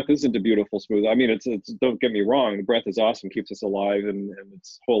 Because the breath isn't a beautiful, smooth. I mean, it's don't get me wrong, the breath is awesome, keeps us alive, and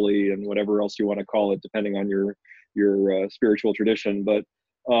it's holy, and whatever else you want to call it, depending on your spiritual tradition.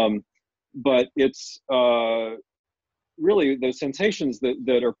 But it's really the sensations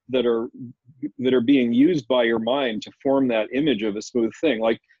that are being used by your mind to form that image of a smooth thing.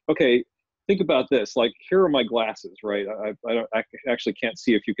 Like, okay, think about this. Like, here are my glasses, right? I actually can't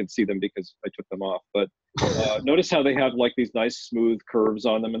see if you can see them because I took them off. But notice how they have like these nice smooth curves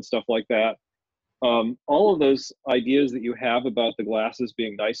on them and stuff like that. All of those ideas that you have about the glasses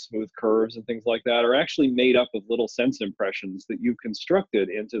being nice, smooth curves and things like that are actually made up of little sense impressions that you've constructed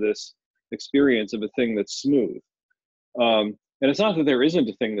into this experience of a thing that's smooth. And it's not that there isn't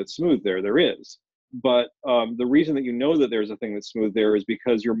a thing that's smooth there. There is. But the reason that you know that there's a thing that's smooth there is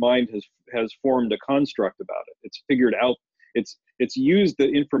because your mind has formed a construct about it. It's figured out, it's used the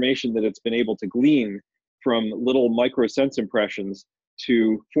information that it's been able to glean from little micro sense impressions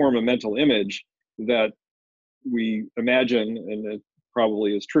to form a mental image that we imagine, and it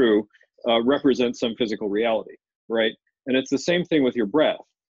probably is true, represents some physical reality, right? And it's the same thing with your breath.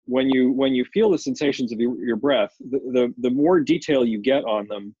 When you feel the sensations of your breath, the more detail you get on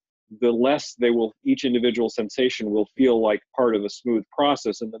them, the less each individual sensation will feel like part of a smooth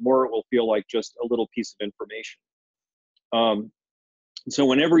process, and the more it will feel like just a little piece of information. So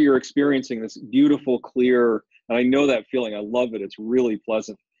whenever you're experiencing this beautiful, clear, and I know that feeling, I love it, it's really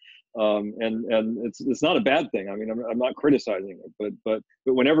pleasant. And it's not a bad thing. I mean, I'm not criticizing it, but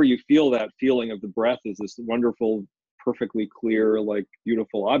whenever you feel that feeling of the breath as this wonderful, perfectly clear, like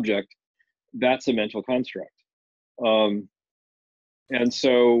beautiful object, that's a mental construct. And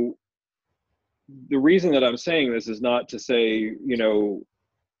so the reason that I'm saying this is not to say,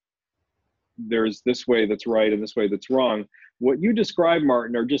 there's this way that's right and this way that's wrong. What you described,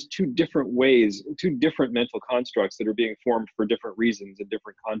 Martin, are just two different ways, two different mental constructs that are being formed for different reasons in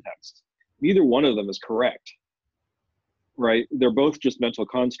different contexts. Neither one of them is correct, right? They're both just mental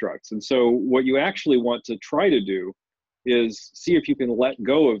constructs. And so what you actually want to try to do is see if you can let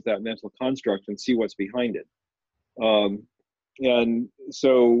go of that mental construct and see what's behind it. And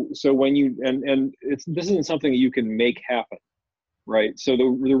so when you, and this isn't something that you can make happen, right? So the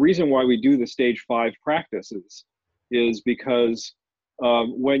reason why we do the stage 5 practices is because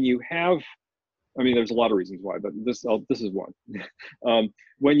when you have, I mean, there's a lot of reasons why, but this is one.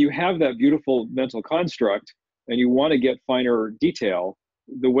 When you have that beautiful mental construct and you want to get finer detail,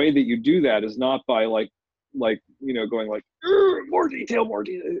 the way that you do that is not by like going like more detail, more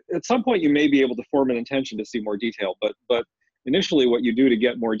detail. At some point, you may be able to form an intention to see more detail, but initially, what you do to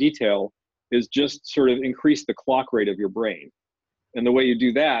get more detail is just sort of increase the clock rate of your brain, and the way you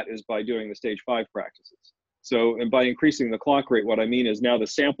do that is by doing the stage 5 practices. So, and by increasing the clock rate, what I mean is now the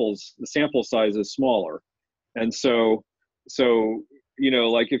sample size is smaller. And so,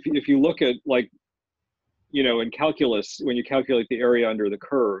 like if you look at like, in calculus, when you calculate the area under the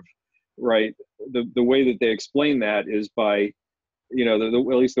curve, right, the way that they explain that is by, at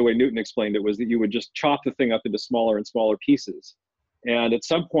least the way Newton explained it was that you would just chop the thing up into smaller and smaller pieces. And at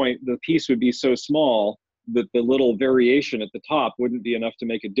some point, the piece would be so small that the little variation at the top wouldn't be enough to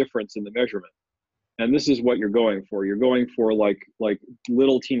make a difference in the measurement. And this is what you're going for. You're going for like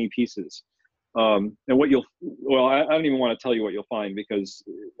little teeny pieces. And what I don't even want to tell you what you'll find, because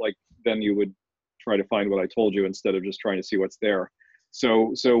like then you would try to find what I told you instead of just trying to see what's there.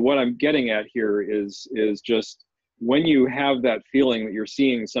 So what I'm getting at here is just when you have that feeling that you're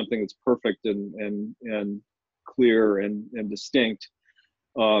seeing something that's perfect and clear and distinct,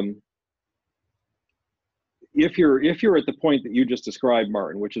 if you're at the point that you just described,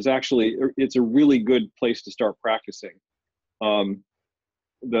 Martin, which is actually, it's a really good place to start practicing.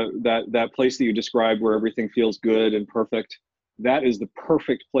 That place that you described where everything feels good and perfect, that is the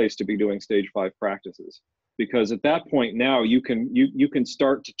perfect place to be doing stage 5 practices, because at that point now you can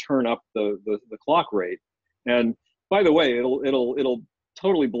start to turn up the clock rate. And by the way, it'll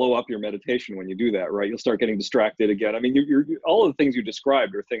totally blow up your meditation when you do that, right? You'll start getting distracted again. I mean, you're all of the things you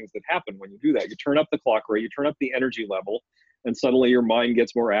described are things that happen when you do that. You turn up the clock rate, you turn up the energy level, and suddenly your mind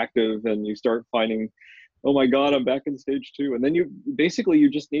gets more active and you start finding, oh my God, I'm back in stage 2. And then you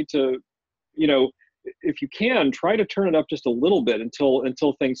just need to, if you can, try to turn it up just a little bit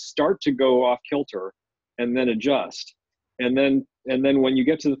until things start to go off kilter, and then adjust. And then when you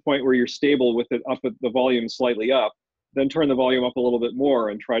get to the point where you're stable with it up at the volume slightly up, then turn the volume up a little bit more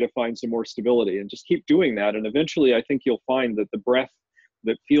and try to find some more stability, and just keep doing that. And eventually I think you'll find that the breath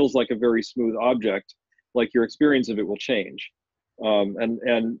that feels like a very smooth object, like your experience of it will change.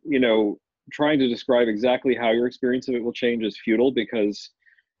 And trying to describe exactly how your experience of it will change is futile, because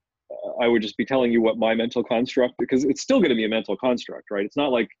I would just be telling you what my mental construct, because it's still going to be a mental construct, right? It's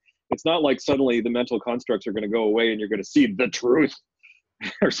not like suddenly the mental constructs are going to go away and you're going to see the truth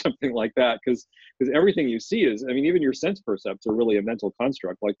or something like that, because everything you see is, I mean, even your sense percepts are really a mental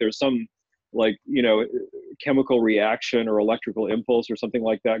construct. Like there's some chemical reaction or electrical impulse or something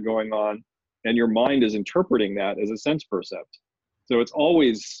like that going on, and your mind is interpreting that as a sense percept. So it's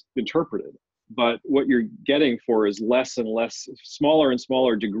always interpreted, but what you're getting for is less and less, smaller and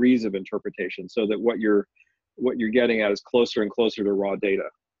smaller degrees of interpretation, so that what you're getting at is closer and closer to raw data.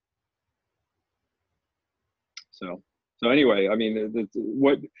 So anyway, I mean,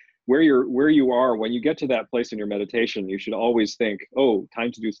 where you are when you get to that place in your meditation, you should always think, oh,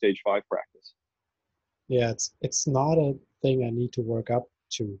 time to do stage 5 practice. Yeah, it's not a thing I need to work up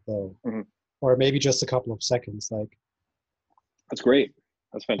to though, Mm-hmm. Or maybe just a couple of seconds. Like that's great.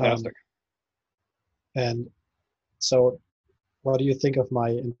 That's fantastic. And so, what do you think of my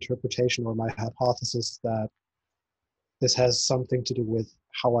interpretation or my hypothesis that this has something to do with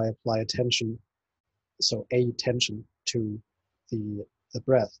how I apply attention? So attention to the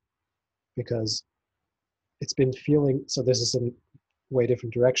breath, because it's been feeling, so this is in a way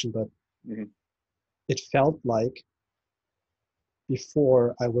different direction, but mm-hmm. It felt like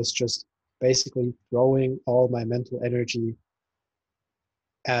before I was just basically throwing all my mental energy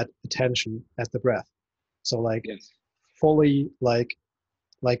at attention, at the breath. So like yes. Fully like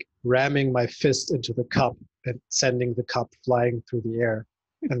ramming my fist into the cup and sending the cup flying through the air,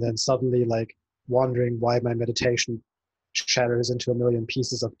 and then suddenly like wondering why my meditation shatters into a million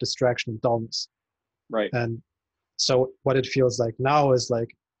pieces of distraction and dullness. Right. And so what it feels like now is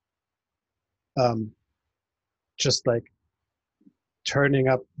like just like turning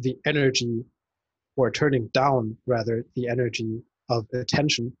up the energy, or turning down rather the energy of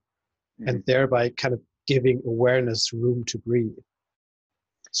attention, mm-hmm. and thereby kind of giving awareness room to breathe.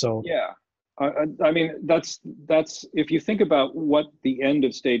 So yeah, I mean, that's if you think about what the end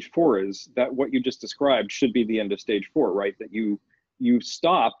of stage 4 is, that what you just described should be the end of stage 4, right? That you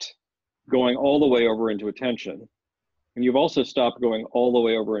stopped going all the way over into attention, and you've also stopped going all the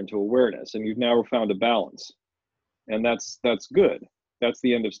way over into awareness, and you've now found a balance, and that's good. That's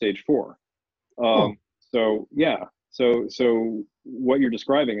the end of stage 4. So yeah, so what you're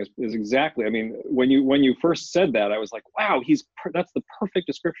describing is exactly. I mean, when you first said that, I was like, wow, that's the perfect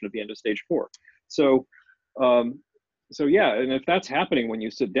description of the end of stage 4. So, so yeah, and if that's happening when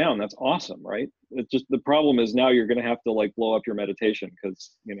you sit down, that's awesome, right? It's just the problem is now you're going to have to like blow up your meditation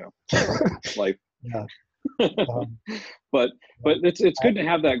because like. Yeah. But it's good to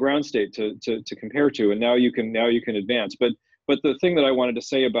have that ground state to compare to, and now you can advance. But the thing that I wanted to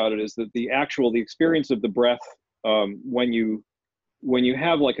say about it is that the experience of the breath, when you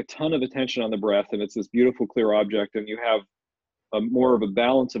have like a ton of attention on the breath and it's this beautiful clear object, and you have more of a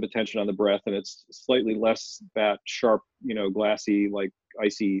balance of attention on the breath and it's slightly less that sharp, glassy, like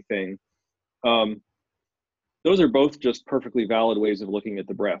icy thing. Those are both just perfectly valid ways of looking at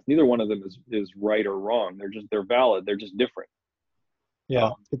the breath. Neither one of them is right or wrong. They're valid. They're just different. Yeah.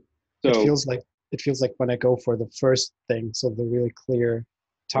 It feels like when I go for the first thing, so the really clear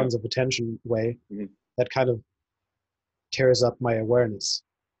tons of attention way, that kind of tears up my awareness.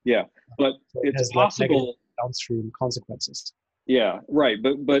 Yeah, but so it's has possible downstream consequences. Yeah, right.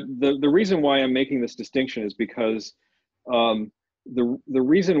 But the reason why I'm making this distinction is because the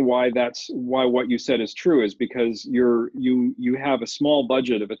reason why what you said is true is because you have a small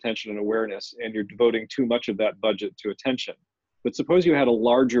budget of attention and awareness, and you're devoting too much of that budget to attention. But suppose you had a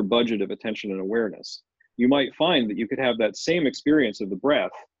larger budget of attention and awareness, you might find that you could have that same experience of the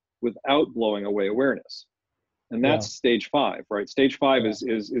breath without blowing away awareness. And that's stage 5, right? Stage 5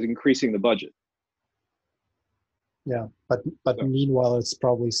 is increasing the budget. Yeah, but meanwhile, it's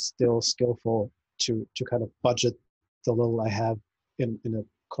probably still skillful to kind of budget the little I have in a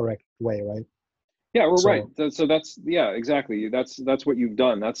correct way, right? Yeah, we're right. So that's exactly. That's what you've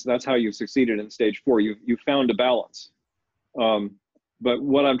done. That's how you've succeeded in stage 4. You've found a balance. But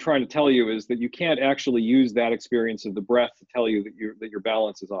what I'm trying to tell you is that you can't actually use that experience of the breath to tell you that your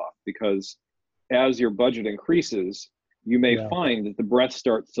balance is off, because as your budget increases, you may find that the breath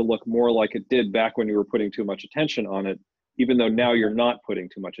starts to look more like it did back when you were putting too much attention on it, even though now you're not putting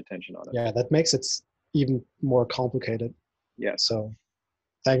too much attention on it. Yeah, that makes it even more complicated. Yeah. So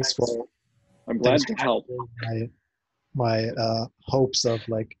thanks for. I'm glad to help. My hopes of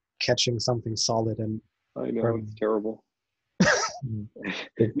like catching something solid and. I know, it's terrible.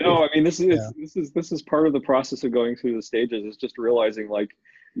 No, I mean this is part of the process of going through the stages. Is just realizing like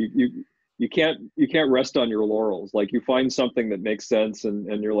you can't rest on your laurels. Like you find something that makes sense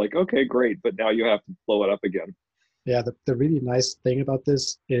and you're like, okay, great, but now you have to blow it up again. Yeah, the really nice thing about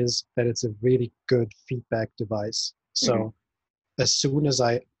this is that it's a really good feedback device. So as soon as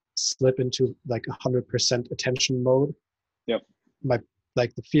I slip into like 100% attention mode,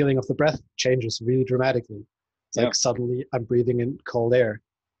 the feeling of the breath changes really dramatically. It's like suddenly I'm breathing in cold air,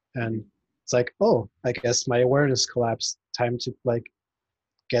 and it's like, oh, I guess my awareness collapsed. Time to like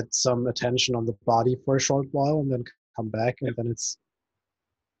get some attention on the body for a short while and then come back, and then it's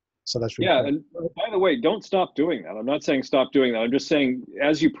so that's really cool. And by the way, don't stop doing that. I'm not saying stop doing that. I'm just saying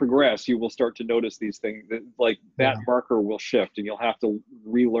as you progress, you will start to notice these things that like that marker will shift, and you'll have to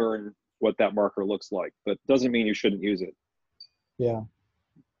relearn what that marker looks like. But doesn't mean you shouldn't use it. Yeah.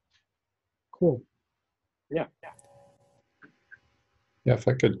 Cool. Yeah. Yeah, if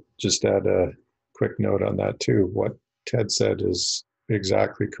I could just add a quick note on that too. What Ted said is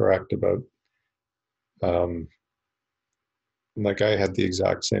exactly correct about, like I had the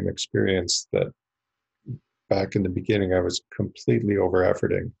exact same experience that back in the beginning, I was completely over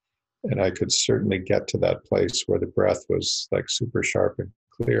efforting, and I could certainly get to that place where the breath was like super sharp and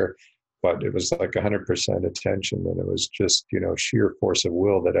clear, but it was like 100% attention, and it was just, sheer force of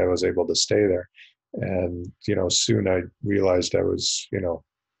will that I was able to stay there. And, soon I realized I was,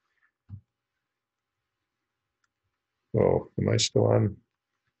 oh, am I still on?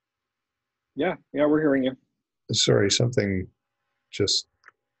 Yeah, we're hearing you. Sorry, something just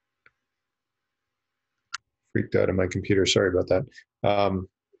freaked out on my computer. Sorry about that.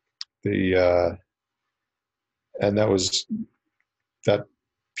 And that was that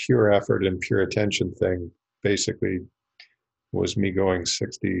pure effort and pure attention thing basically was me going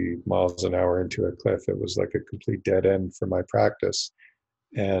 60 miles an hour into a cliff. It was like a complete dead end for my practice.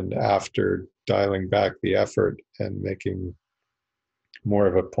 And after dialing back the effort and making more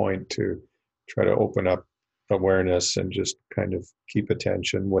of a point to try to open up awareness and just kind of keep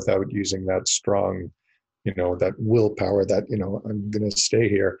attention without using that strong, that willpower that, I'm going to stay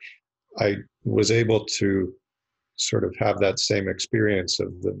here, I was able to sort of have that same experience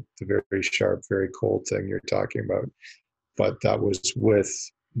of the very sharp, very cold thing you're talking about. But that was with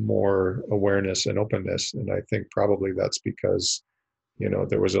more awareness and openness. And I think probably that's because, you know,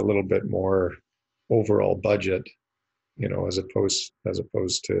 there was a little bit more overall budget, you know, as opposed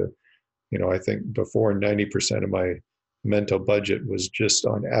to, you know, I think before 90% of my mental budget was just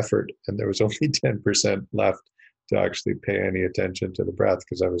on effort, and there was only 10% left to actually pay any attention to the breath,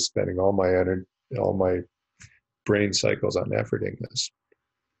 because I was spending all my energy, all my brain cycles on efforting this.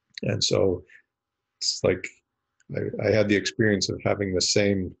 And so it's like I had the experience of having the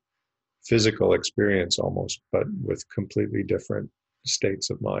same physical experience almost, but with completely different states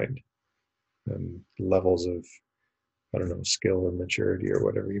of mind and levels of, I don't know, skill and maturity or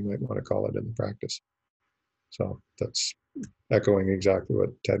whatever you might want to call it in the practice. So that's echoing exactly what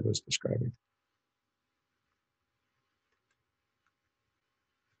Ted was describing.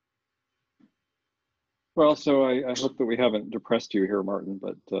 Well, so I hope that we haven't depressed you here, Martin,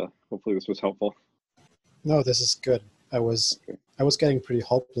 but hopefully this was helpful. No, this is good. I was getting pretty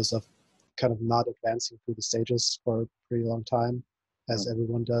hopeless of kind of not advancing through the stages for a pretty long time, as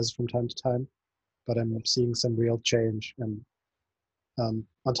everyone does from time to time. But I'm seeing some real change, and on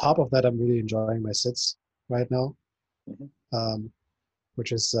top of that, I'm really enjoying my sits right now,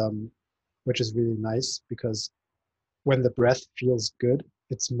 which is really nice, because when the breath feels good,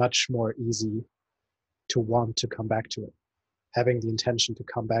 it's much more easy to want to come back to it. Having the intention to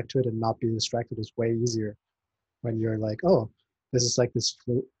come back to it and not be distracted is way easier when you're like, oh, this is like this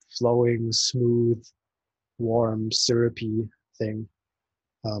flowing, smooth, warm, syrupy thing.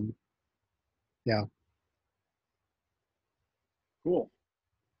 Yeah. Cool.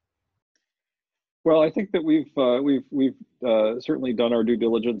 Well, I think that we've certainly done our due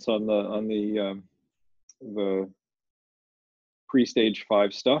diligence on the pre-stage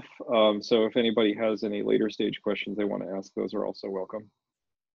 5 stuff. So if anybody has any later stage questions they want to ask, those are also welcome.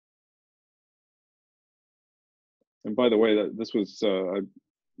 And by the way, this was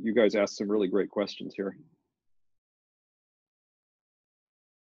you guys asked some really great questions here.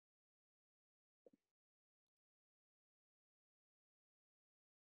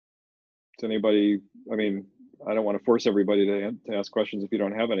 Does anybody, I mean, I don't want to force everybody to ask questions if you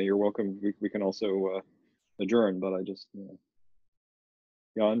don't have any. You're welcome. We can also adjourn, but I just,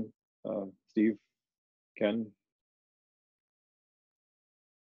 Jan, Steve, Ken.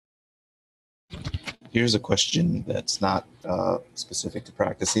 Here's a question that's not specific to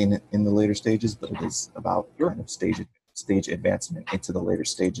practicing in the later stages, but it is about kind of stage advancement into the later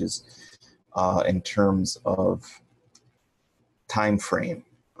stages in terms of time frame.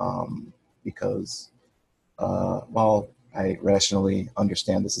 Because while I rationally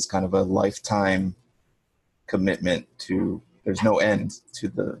understand this is kind of a lifetime commitment to, there's no end to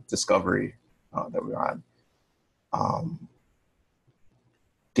the discovery that we're on.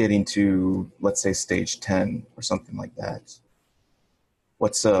 Getting to, let's say, stage 10 or something like that,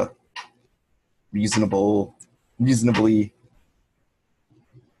 what's a reasonably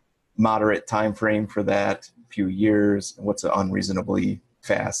moderate time frame for that? A few years. And what's an unreasonably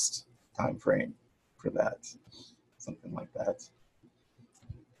fast time frame for that? Something like that.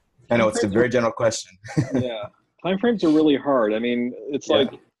 I know it's a very general question. Yeah, time frames are really hard. I mean, it's like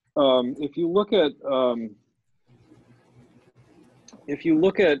if you look at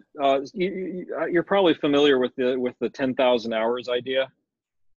you're probably familiar with the 10,000 hours idea.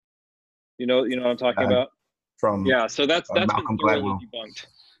 You know what I'm talking about? So that's been thoroughly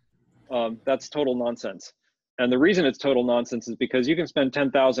debunked. That's total nonsense. And the reason it's total nonsense is because you can spend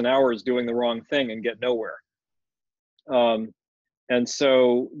 10,000 hours doing the wrong thing and get nowhere. And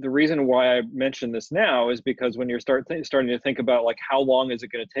so the reason why I mention this now is because when you're starting to think about like how long is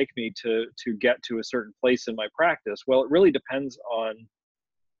it going to take me to get to a certain place in my practice, well, it really depends on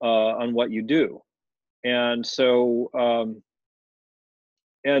what you do. And so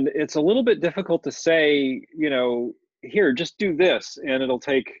and it's a little bit difficult to say, here, just do this and it'll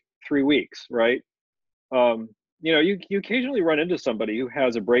take 3 weeks, right? You occasionally run into somebody who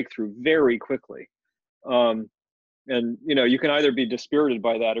has a breakthrough very quickly. And you can either be dispirited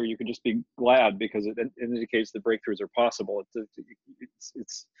by that or you can just be glad because it indicates that breakthroughs are possible.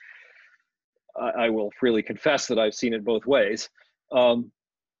 I will freely confess that I've seen it both ways.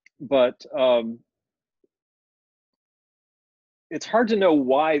 But it's hard to know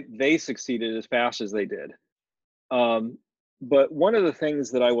why they succeeded as fast as they did. But one of the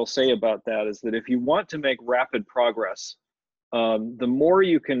things that I will say about that is that if you want to make rapid progress, the more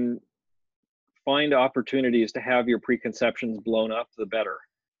you can find opportunities to have your preconceptions blown up, the better.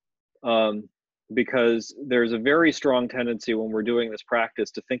 Because there's a very strong tendency when we're doing this practice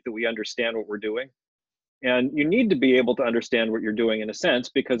to think that we understand what we're doing. And you need to be able to understand what you're doing in a sense,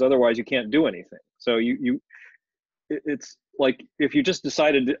 because otherwise you can't do anything. So like if you just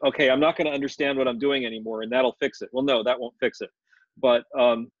decided, okay, I'm not going to understand what I'm doing anymore and that'll fix it. Well, no, that won't fix it. But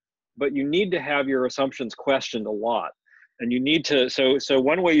you need to have your assumptions questioned a lot. And you need to, so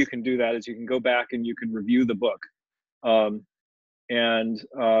one way you can do that is you can go back and you can review the book. That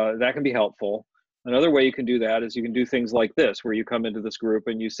can be helpful. Another way you can do that is you can do things like this, where you come into this group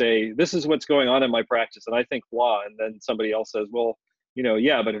and you say, this is what's going on in my practice, and I think blah, and then somebody else says, well,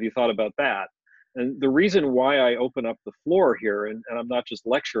 yeah, but have you thought about that? And the reason why I open up the floor here, and I'm not just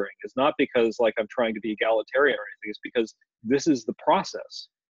lecturing, is not because like I'm trying to be egalitarian or anything, it's because this is the process.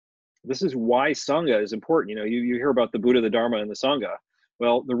 This is why Sangha is important. You hear about the Buddha, the Dharma, and the Sangha.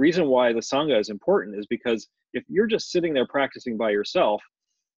 Well, the reason why the Sangha is important is because if you're just sitting there practicing by yourself,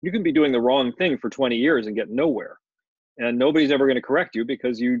 you can be doing the wrong thing for 20 years and get nowhere. And nobody's ever going to correct you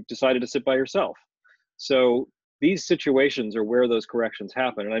because you decided to sit by yourself. So these situations are where those corrections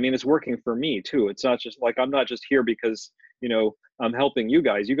happen. And I mean, it's working for me too. It's not just like, I'm not just here because, I'm helping you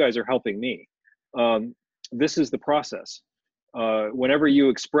guys. You guys are helping me. This is the process. Whenever you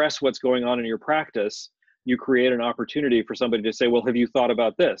express what's going on in your practice, you create an opportunity for somebody to say, well, have you thought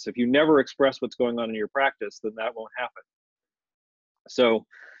about this? If you never express what's going on in your practice, then that won't happen. So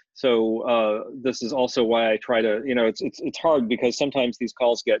this is also why I try to, it's hard because sometimes these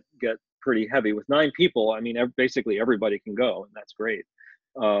calls get pretty heavy. With 9 people, I mean, basically everybody can go, and that's great.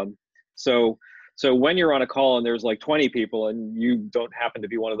 So when you're on a call and there's like 20 people and you don't happen to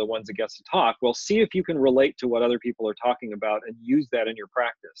be one of the ones that gets to talk, well, see if you can relate to what other people are talking about and use that in your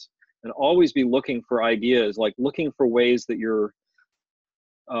practice. And always be looking for ideas, like looking for ways that you're,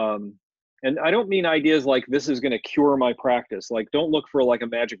 and I don't mean ideas like this is going to cure my practice. Like, don't look for like a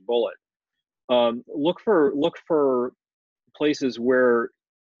magic bullet. Look for places where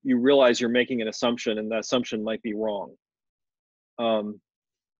you realize you're making an assumption and that assumption might be wrong. And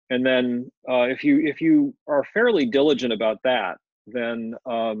then if you are fairly diligent about that, then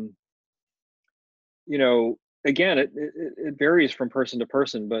again, it varies from person to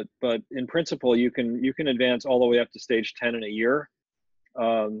person, but in principle, you can advance all the way up to stage 10 in a year.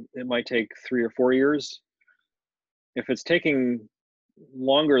 It might take 3 or 4 years. If it's taking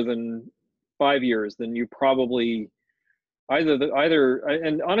longer than 5 years, then you probably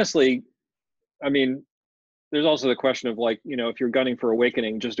and honestly, I mean, there's also the question of like, if you're gunning for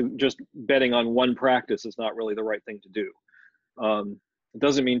awakening, just betting on one practice is not really the right thing to do. It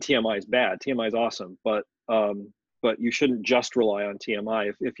doesn't mean TMI is bad. TMI is awesome, but you shouldn't just rely on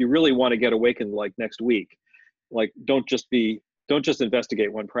TMI. If you really want to get awakened like next week, like don't just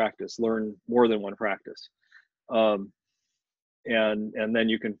investigate one practice, learn more than one practice. And then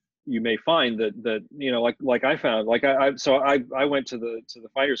you may find that like I found, like I went to the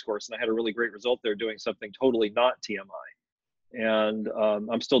fighters course and I had a really great result there doing something totally not TMI. And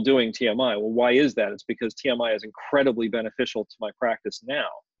I'm still doing TMI. Well, why is that? It's because TMI is incredibly beneficial to my practice now.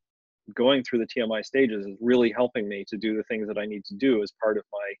 Going through the TMI stages is really helping me to do the things that I need to do as part of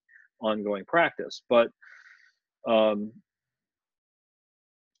my ongoing practice. But don't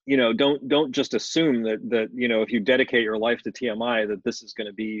just assume that if you dedicate your life to TMI, that this is going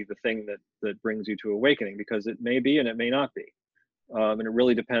to be the thing that brings you to awakening, because it may be and it may not be. And it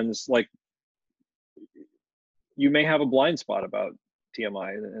really depends. Like, you may have a blind spot about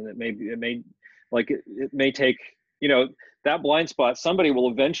TMI, and it may take, that blind spot, somebody will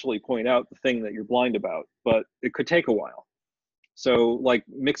eventually point out the thing that you're blind about, but it could take a while. So like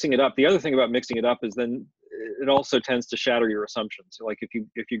mixing it up. The other thing about mixing it up is then it also tends to shatter your assumptions. So like if you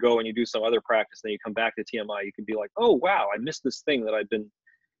go and you do some other practice, then you come back to TMI, you can be like, oh wow, I missed this thing that I've been,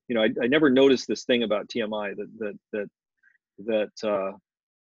 I never noticed this thing about TMI that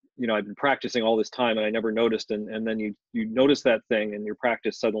I've been practicing all this time and I never noticed. And then you notice that thing and your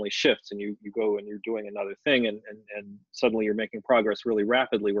practice suddenly shifts and you go and you're doing another thing and suddenly you're making progress really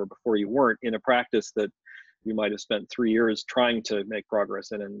rapidly, where before you weren't, in a practice that you might have spent 3 years trying to make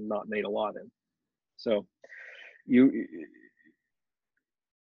progress in and not made a lot in. So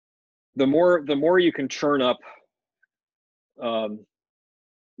the more you can churn up, I'm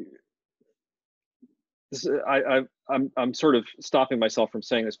sort of stopping myself from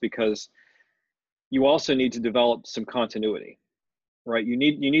saying this because you also need to develop some continuity, right? You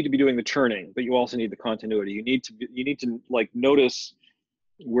need to be doing the churning, but you also need the continuity. You need to like notice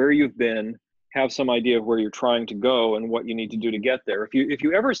where you've been, have some idea of where you're trying to go and what you need to do to get there. If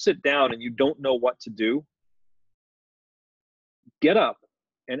you ever sit down and you don't know what to do, get up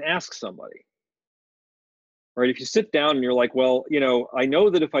and ask somebody, right? If you sit down and you're like, well, I know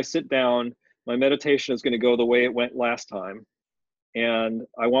that if I sit down, my meditation is going to go the way it went last time, and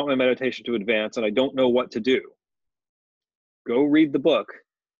I want my meditation to advance, and I don't know what to do. Go read the book.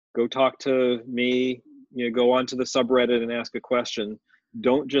 Go talk to me. you know, go onto the subreddit and ask a question.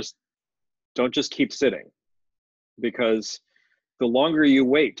 Don't just keep sitting, because the longer you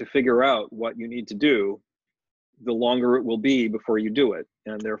wait to figure out what you need to do, the longer it will be before you do it,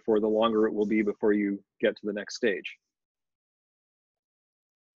 and therefore the longer it will be before you get to the next stage.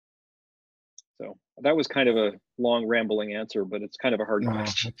 So that was kind of a long rambling answer, but it's kind of a hard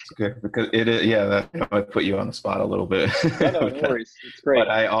question. That's good, because it is, yeah, that, you know, I put you on the spot a little bit. No, no worries. It's great. But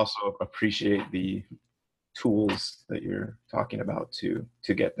I also appreciate the tools that you're talking about to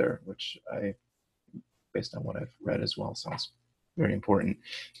get there, which I, based on what I've read as well, sounds very important.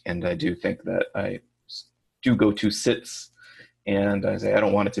 And I do think that I do go to sits, and I say I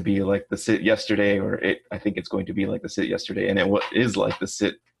don't want it to be like the sit yesterday, or I think it's going to be like the sit yesterday, and it is like the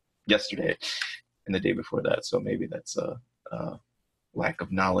sit yesterday and the day before that. So maybe that's a lack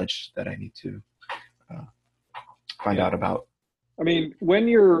of knowledge that I need to find out about. I mean, when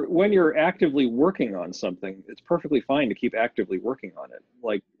you're actively working on something, it's perfectly fine to keep actively working on it.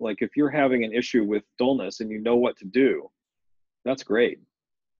 Like if you're having an issue with dullness and you know what to do, that's great.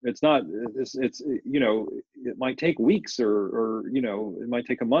 It's not, it's you know, it might take weeks or you know, it might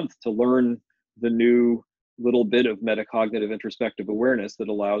take a month to learn the new little bit of metacognitive introspective awareness that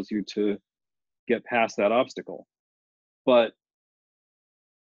allows you to get past that obstacle. But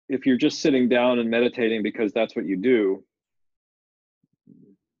if you're just sitting down and meditating because that's what you do,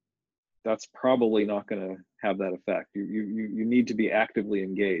 that's probably not going to have that effect. You need to be actively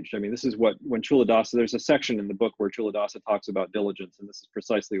engaged. I mean, this is what, when Culadasa, there's a section in the book where Culadasa talks about diligence, and this is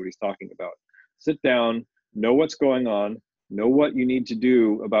precisely what he's talking about. Sit down, know what's going on, know what you need to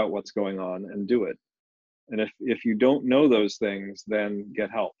do about what's going on, and do it. And if you don't know those things, then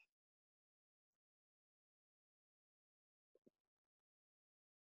get help.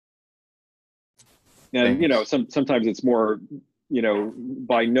 And Thanks. you know, sometimes it's more, you know,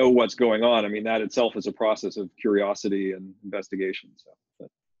 by know what's going on. I mean, that itself is a process of curiosity and investigation. So, but,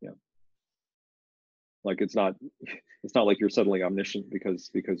 yeah, like it's not like you're suddenly omniscient because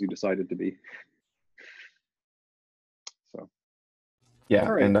you decided to be. So, yeah,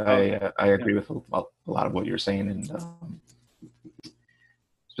 right. and I agree with a lot of what you're saying, and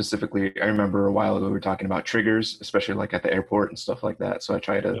specifically, I remember a while ago we were talking about triggers, especially like at the airport and stuff like that. So I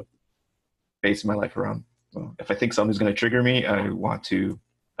try to base my life around. So if I think something's going to trigger me, I want to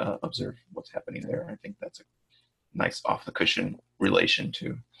observe what's happening there. I think that's a nice off the cushion relation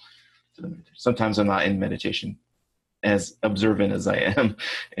to the meditation. Sometimes I'm not in meditation as observant as I am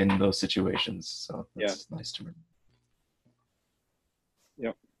in those situations. So that's nice to remember.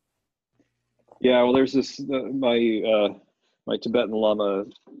 Yep. Yeah. Well, there's this my Tibetan Lama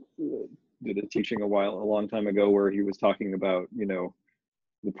did a teaching a long time ago where he was talking about, you know,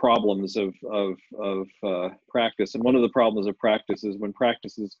 the problems of practice. And one of the problems of practice is when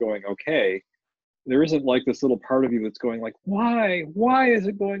practice is going okay, there isn't like this little part of you that's going like, why is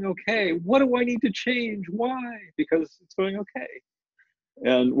it going okay? What do I need to change? Why? Because it's going okay.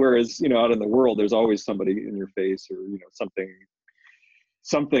 And whereas, you know, out in the world, there's always somebody in your face, or, you know, something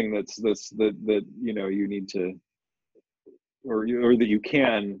that's that you know, you need to, or that you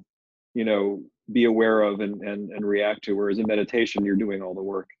can, you know, be aware of and react to, whereas in meditation you're doing all the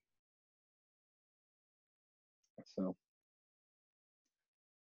work. So,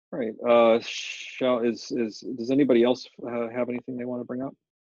 all right, does anybody else have anything they want to bring up?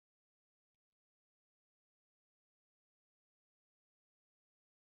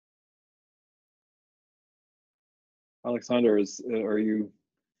 Alexander,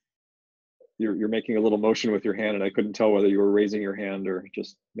 you're making a little motion with your hand, and I couldn't tell whether you were raising your hand or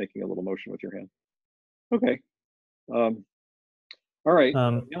just making a little motion with your hand. Okay. All right,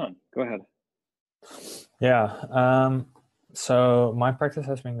 Jan, go ahead. Yeah. So my practice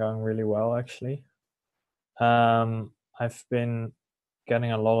has been going really well, actually. I've been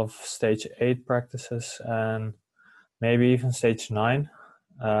getting a lot of stage 8 practices and maybe even stage 9.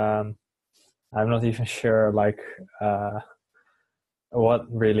 I'm not even sure like what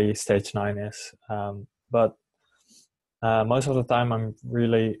really stage 9 is, but most of the time I'm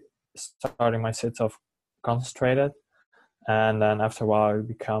really starting my sits off concentrated, and then after a while I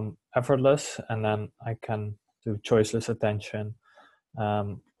become effortless, and then I can do choiceless attention,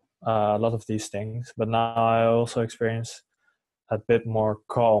 a lot of these things. But now I also experience a bit more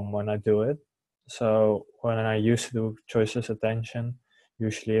calm when I do it. So when I used to do choiceless attention,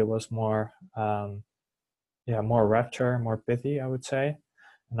 usually it was more more rapture, more pithy, I would say.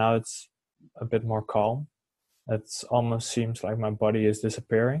 Now it's a bit more calm. It almost seems like my body is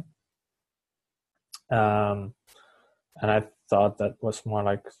disappearing. And I thought that was more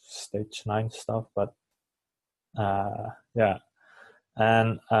like stage 9 stuff, but yeah.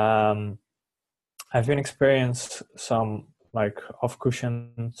 And I've been experienced some like off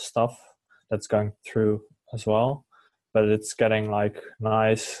cushion stuff that's going through as well, but it's getting like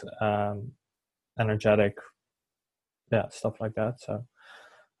nice, energetic, yeah, stuff like that. So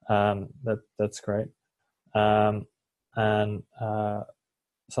that's great. And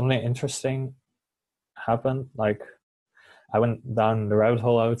something interesting happened. Like I went down the rabbit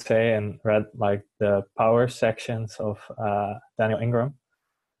hole, I would say, and read like the power sections of Daniel Ingram.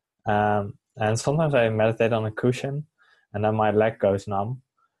 And sometimes I meditate on a cushion, and then my leg goes numb.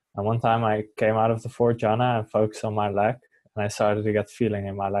 And one time I came out of the fourth jhana and focused on my leg, and I started to get feeling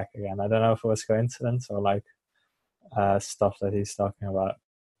in my leg again. I don't know if it was coincidence or like stuff that he's talking about.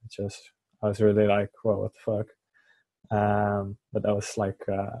 It just, I was really like, whoa, what the fuck? But that was like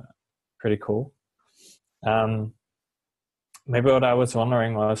pretty cool. Maybe what I was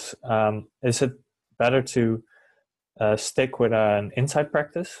wondering was, is it better to stick with an insight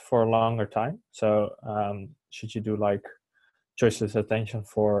practice for a longer time? So should you do like choiceless attention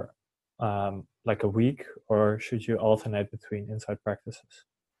for like a week, or should you alternate between insight practices?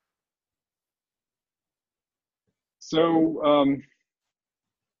 So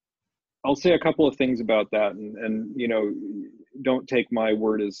I'll say a couple of things about that, and you know, don't take my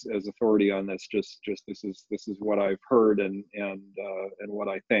word as authority on this. Just this is what I've heard and what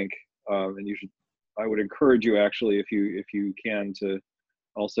I think. And you should, I would encourage you actually, if you can, to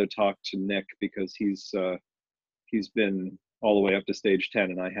also talk to Nick, because he's been all the way up to stage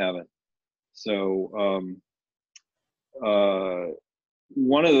 10 and I haven't. So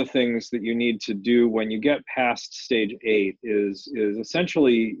one of the things that you need to do when you get past stage 8 is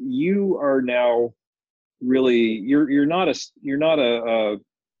essentially you are now really you're not a student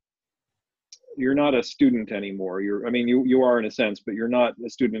anymore. I mean you are in a sense, but you're not a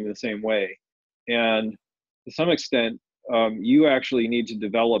student in the same way. And to some extent, you actually need to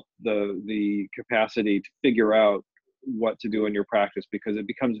develop the capacity to figure out what to do in your practice, because it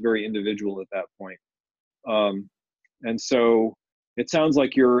becomes very individual at that point. And so it sounds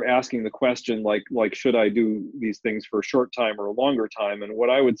like you're asking the question, like should I do these things for a short time or a longer time? And what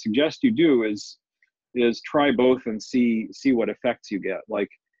I would suggest you do is try both and see what effects you get.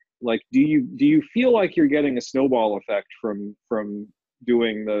 Like do you feel like you're getting a snowball effect from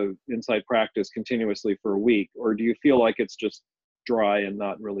doing the insight practice continuously for a week, or do you feel like it's just dry and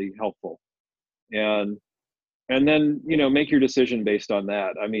not really helpful? And then, you know, make your decision based on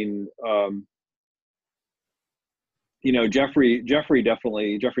that. I mean, you know, Jeffrey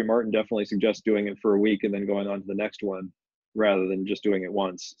Martin definitely suggests doing it for a week and then going on to the next one rather than just doing it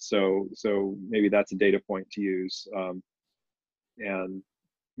once. So maybe that's a data point to use. And,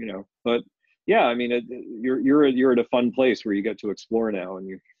 you know, but yeah, I mean, you're at a fun place where you get to explore now, and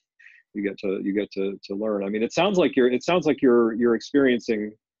you get to learn. I mean, it sounds like you're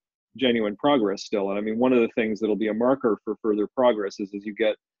experiencing genuine progress still. And I mean, one of the things that'll be a marker for further progress is as you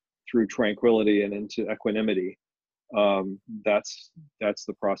get through tranquility and into equanimity. That's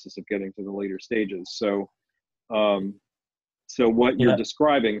the process of getting to the later stages. So what you're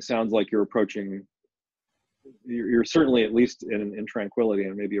describing sounds like you're approaching, you're certainly at least in tranquility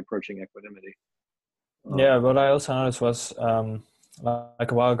and maybe approaching equanimity. Yeah, what I also noticed was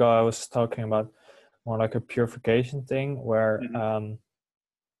like a while ago I was talking about more like a purification thing where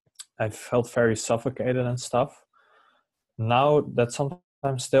I felt very suffocated and stuff. Now that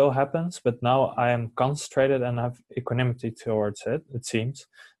sometimes still happens, but now I am concentrated and have equanimity towards it, it seems.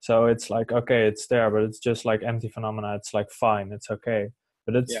 So it's like, okay, it's there, but it's just like empty phenomena. It's like, fine, it's okay.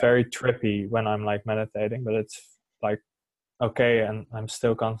 But it's very trippy when I'm like meditating, but it's like, okay, and I'm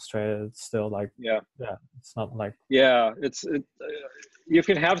still concentrated. It's still like, it's not like, you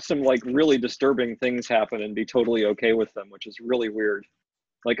can have some like really disturbing things happen and be totally okay with them, which is really weird.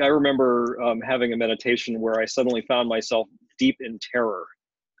 Like I remember having a meditation where I suddenly found myself deep in terror,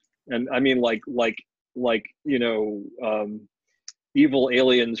 and I mean like you know, evil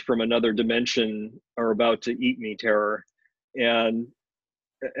aliens from another dimension are about to eat me terror, and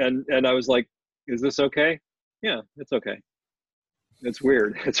I was like, is this okay? Yeah, it's okay. It's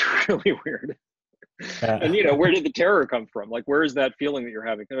weird. It's really weird. And you know, where did the terror come from? Like, where is that feeling that you're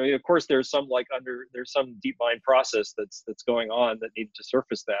having? I mean, of course, there's some deep mind process that's going on that needed to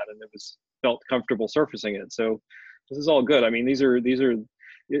surface that, and felt comfortable surfacing it. So this is all good. I mean, these are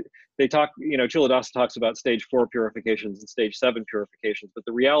they talk. You know, Chiladasa talks about stage 4 purifications and stage 7 purifications, but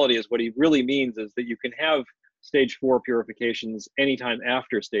the reality is, what he really means is that you can have stage 4 purifications anytime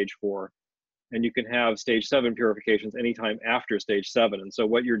after stage 4. And you can have stage 7 purifications anytime after stage 7. And so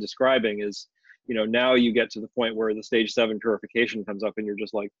what you're describing is, you know, now you get to the point where the stage 7 purification comes up and you're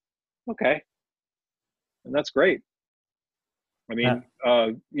just like, okay. And that's great. I mean,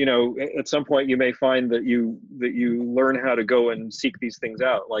 you know, at some point you may find that you learn how to go and seek these things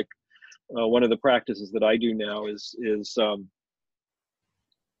out. Like one of the practices that I do now is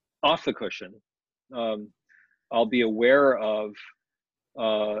off the cushion. I'll be aware of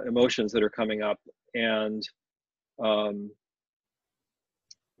emotions that are coming up, and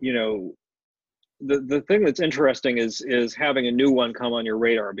you know, the thing that's interesting is having a new one come on your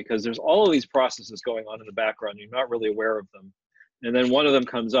radar, because there's all of these processes going on in the background. You're not really aware of them. And then one of them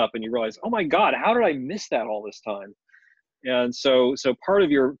comes up and you realize, oh my God, how did I miss that all this time? And so part of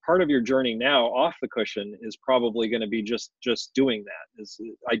your journey now off the cushion is probably going to be just doing that, is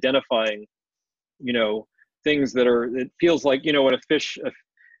identifying, you know, things that are, it feels like, you know, when a fish,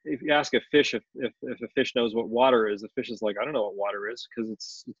 if you ask a fish if a fish knows what water is, the fish is like, I don't know what water is, because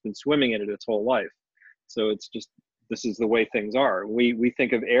it's been swimming in it its whole life. So it's just, this is the way things are. We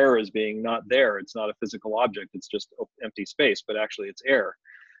think of air as being not there. It's not a physical object. It's just empty space, but actually it's air.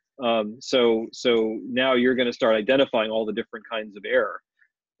 So now you're going to start identifying all the different kinds of air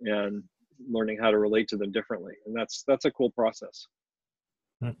and learning how to relate to them differently. And that's a cool process.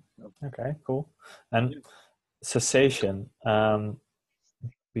 Okay, cool. And cessation,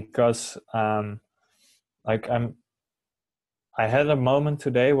 because like I had a moment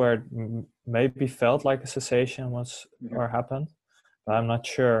today where it maybe felt like a cessation was or happened, but I'm not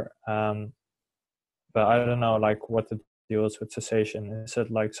sure. But I don't know, like, what the deal is with cessation. Is it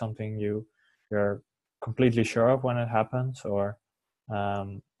like something you're completely sure of when it happens, or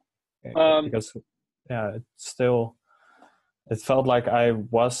because it felt like I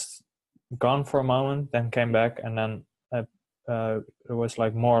was gone for a moment, then came back, and then it was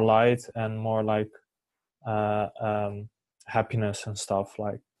like more light and more like happiness and stuff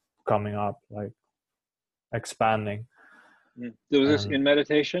like coming up, like expanding. Was this in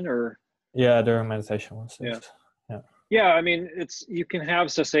meditation or? Yeah, during meditation was this. Yeah. I mean, you can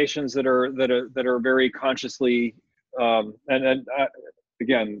have cessations that are very consciously, and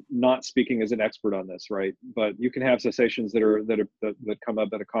again, not speaking as an expert on this, right? But you can have cessations that come up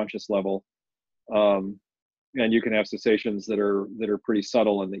at a conscious level, and you can have cessations that are pretty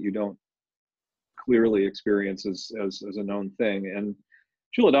subtle and that you don't clearly experience as a known thing. And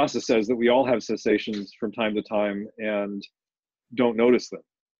Culadasa says that we all have cessations from time to time and don't notice them,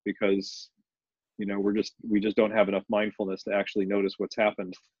 because, you know, we just don't have enough mindfulness to actually notice what's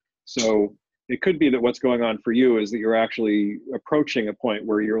happened. So it could be that what's going on for you is that you're actually approaching a point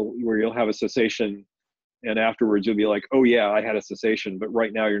where you'll have a cessation, and afterwards you'll be like, oh yeah, I had a cessation, but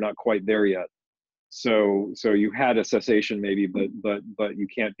right now you're not quite there yet. So you had a cessation maybe, but you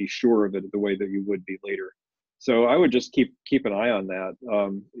can't be sure of it the way that you would be later. So I would just keep an eye on that.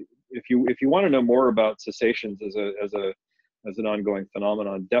 If you want to know more about cessations as an ongoing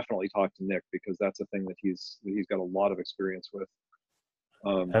phenomenon, definitely talk to Nick, because that's a thing that he's got a lot of experience with.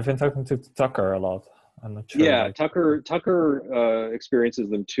 I've been talking to Tucker a lot. I'm not sure. Yeah, Tucker experiences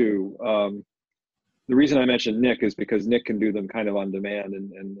them too. The reason I mentioned Nick is because Nick can do them kind of on demand,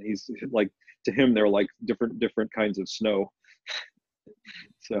 and he's like, to him they're like different kinds of snow.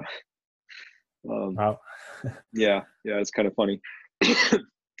 So wow. yeah, it's kind of funny.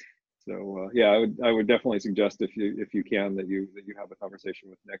 So yeah, I would definitely suggest, if you can, that you have a conversation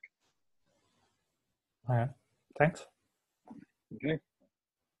with Nick. All right, thanks. Okay.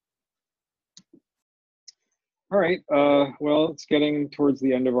 All right. Well, it's getting towards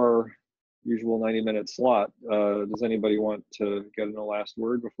the end of our usual 90-minute slot. Does anybody want to get in a last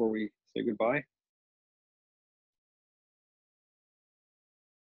word before we say goodbye?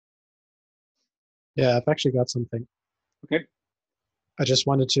 Yeah, I've actually got something. Okay. I just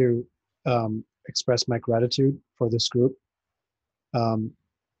wanted to express my gratitude for this group,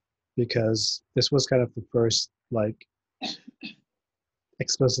 because this was kind of the first like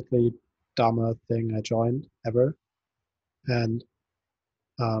explicitly Dharma thing I joined ever. And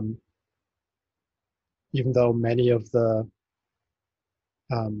even though many of the,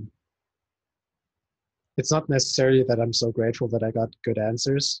 it's not necessarily that I'm so grateful that I got good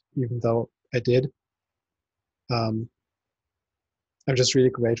answers, even though I did. I'm just really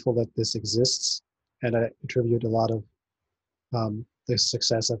grateful that this exists, and I attribute a lot of the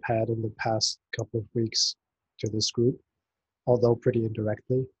success I've had in the past couple of weeks to this group, although pretty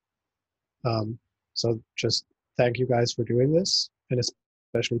indirectly. So just thank you guys for doing this, and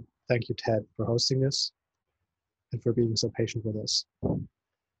especially thank you, Ted, for hosting this and for being so patient with us.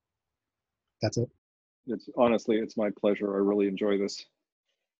 That's it. Honestly, it's my pleasure. I really enjoy this.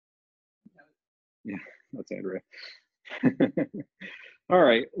 Yeah, that's Andrea. All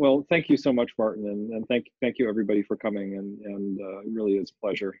right. Well, thank you so much, Martin, and thank you everybody for coming. And it really is a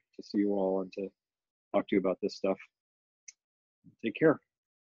pleasure to see you all and to talk to you about this stuff. Take care.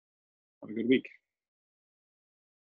 Have a good week.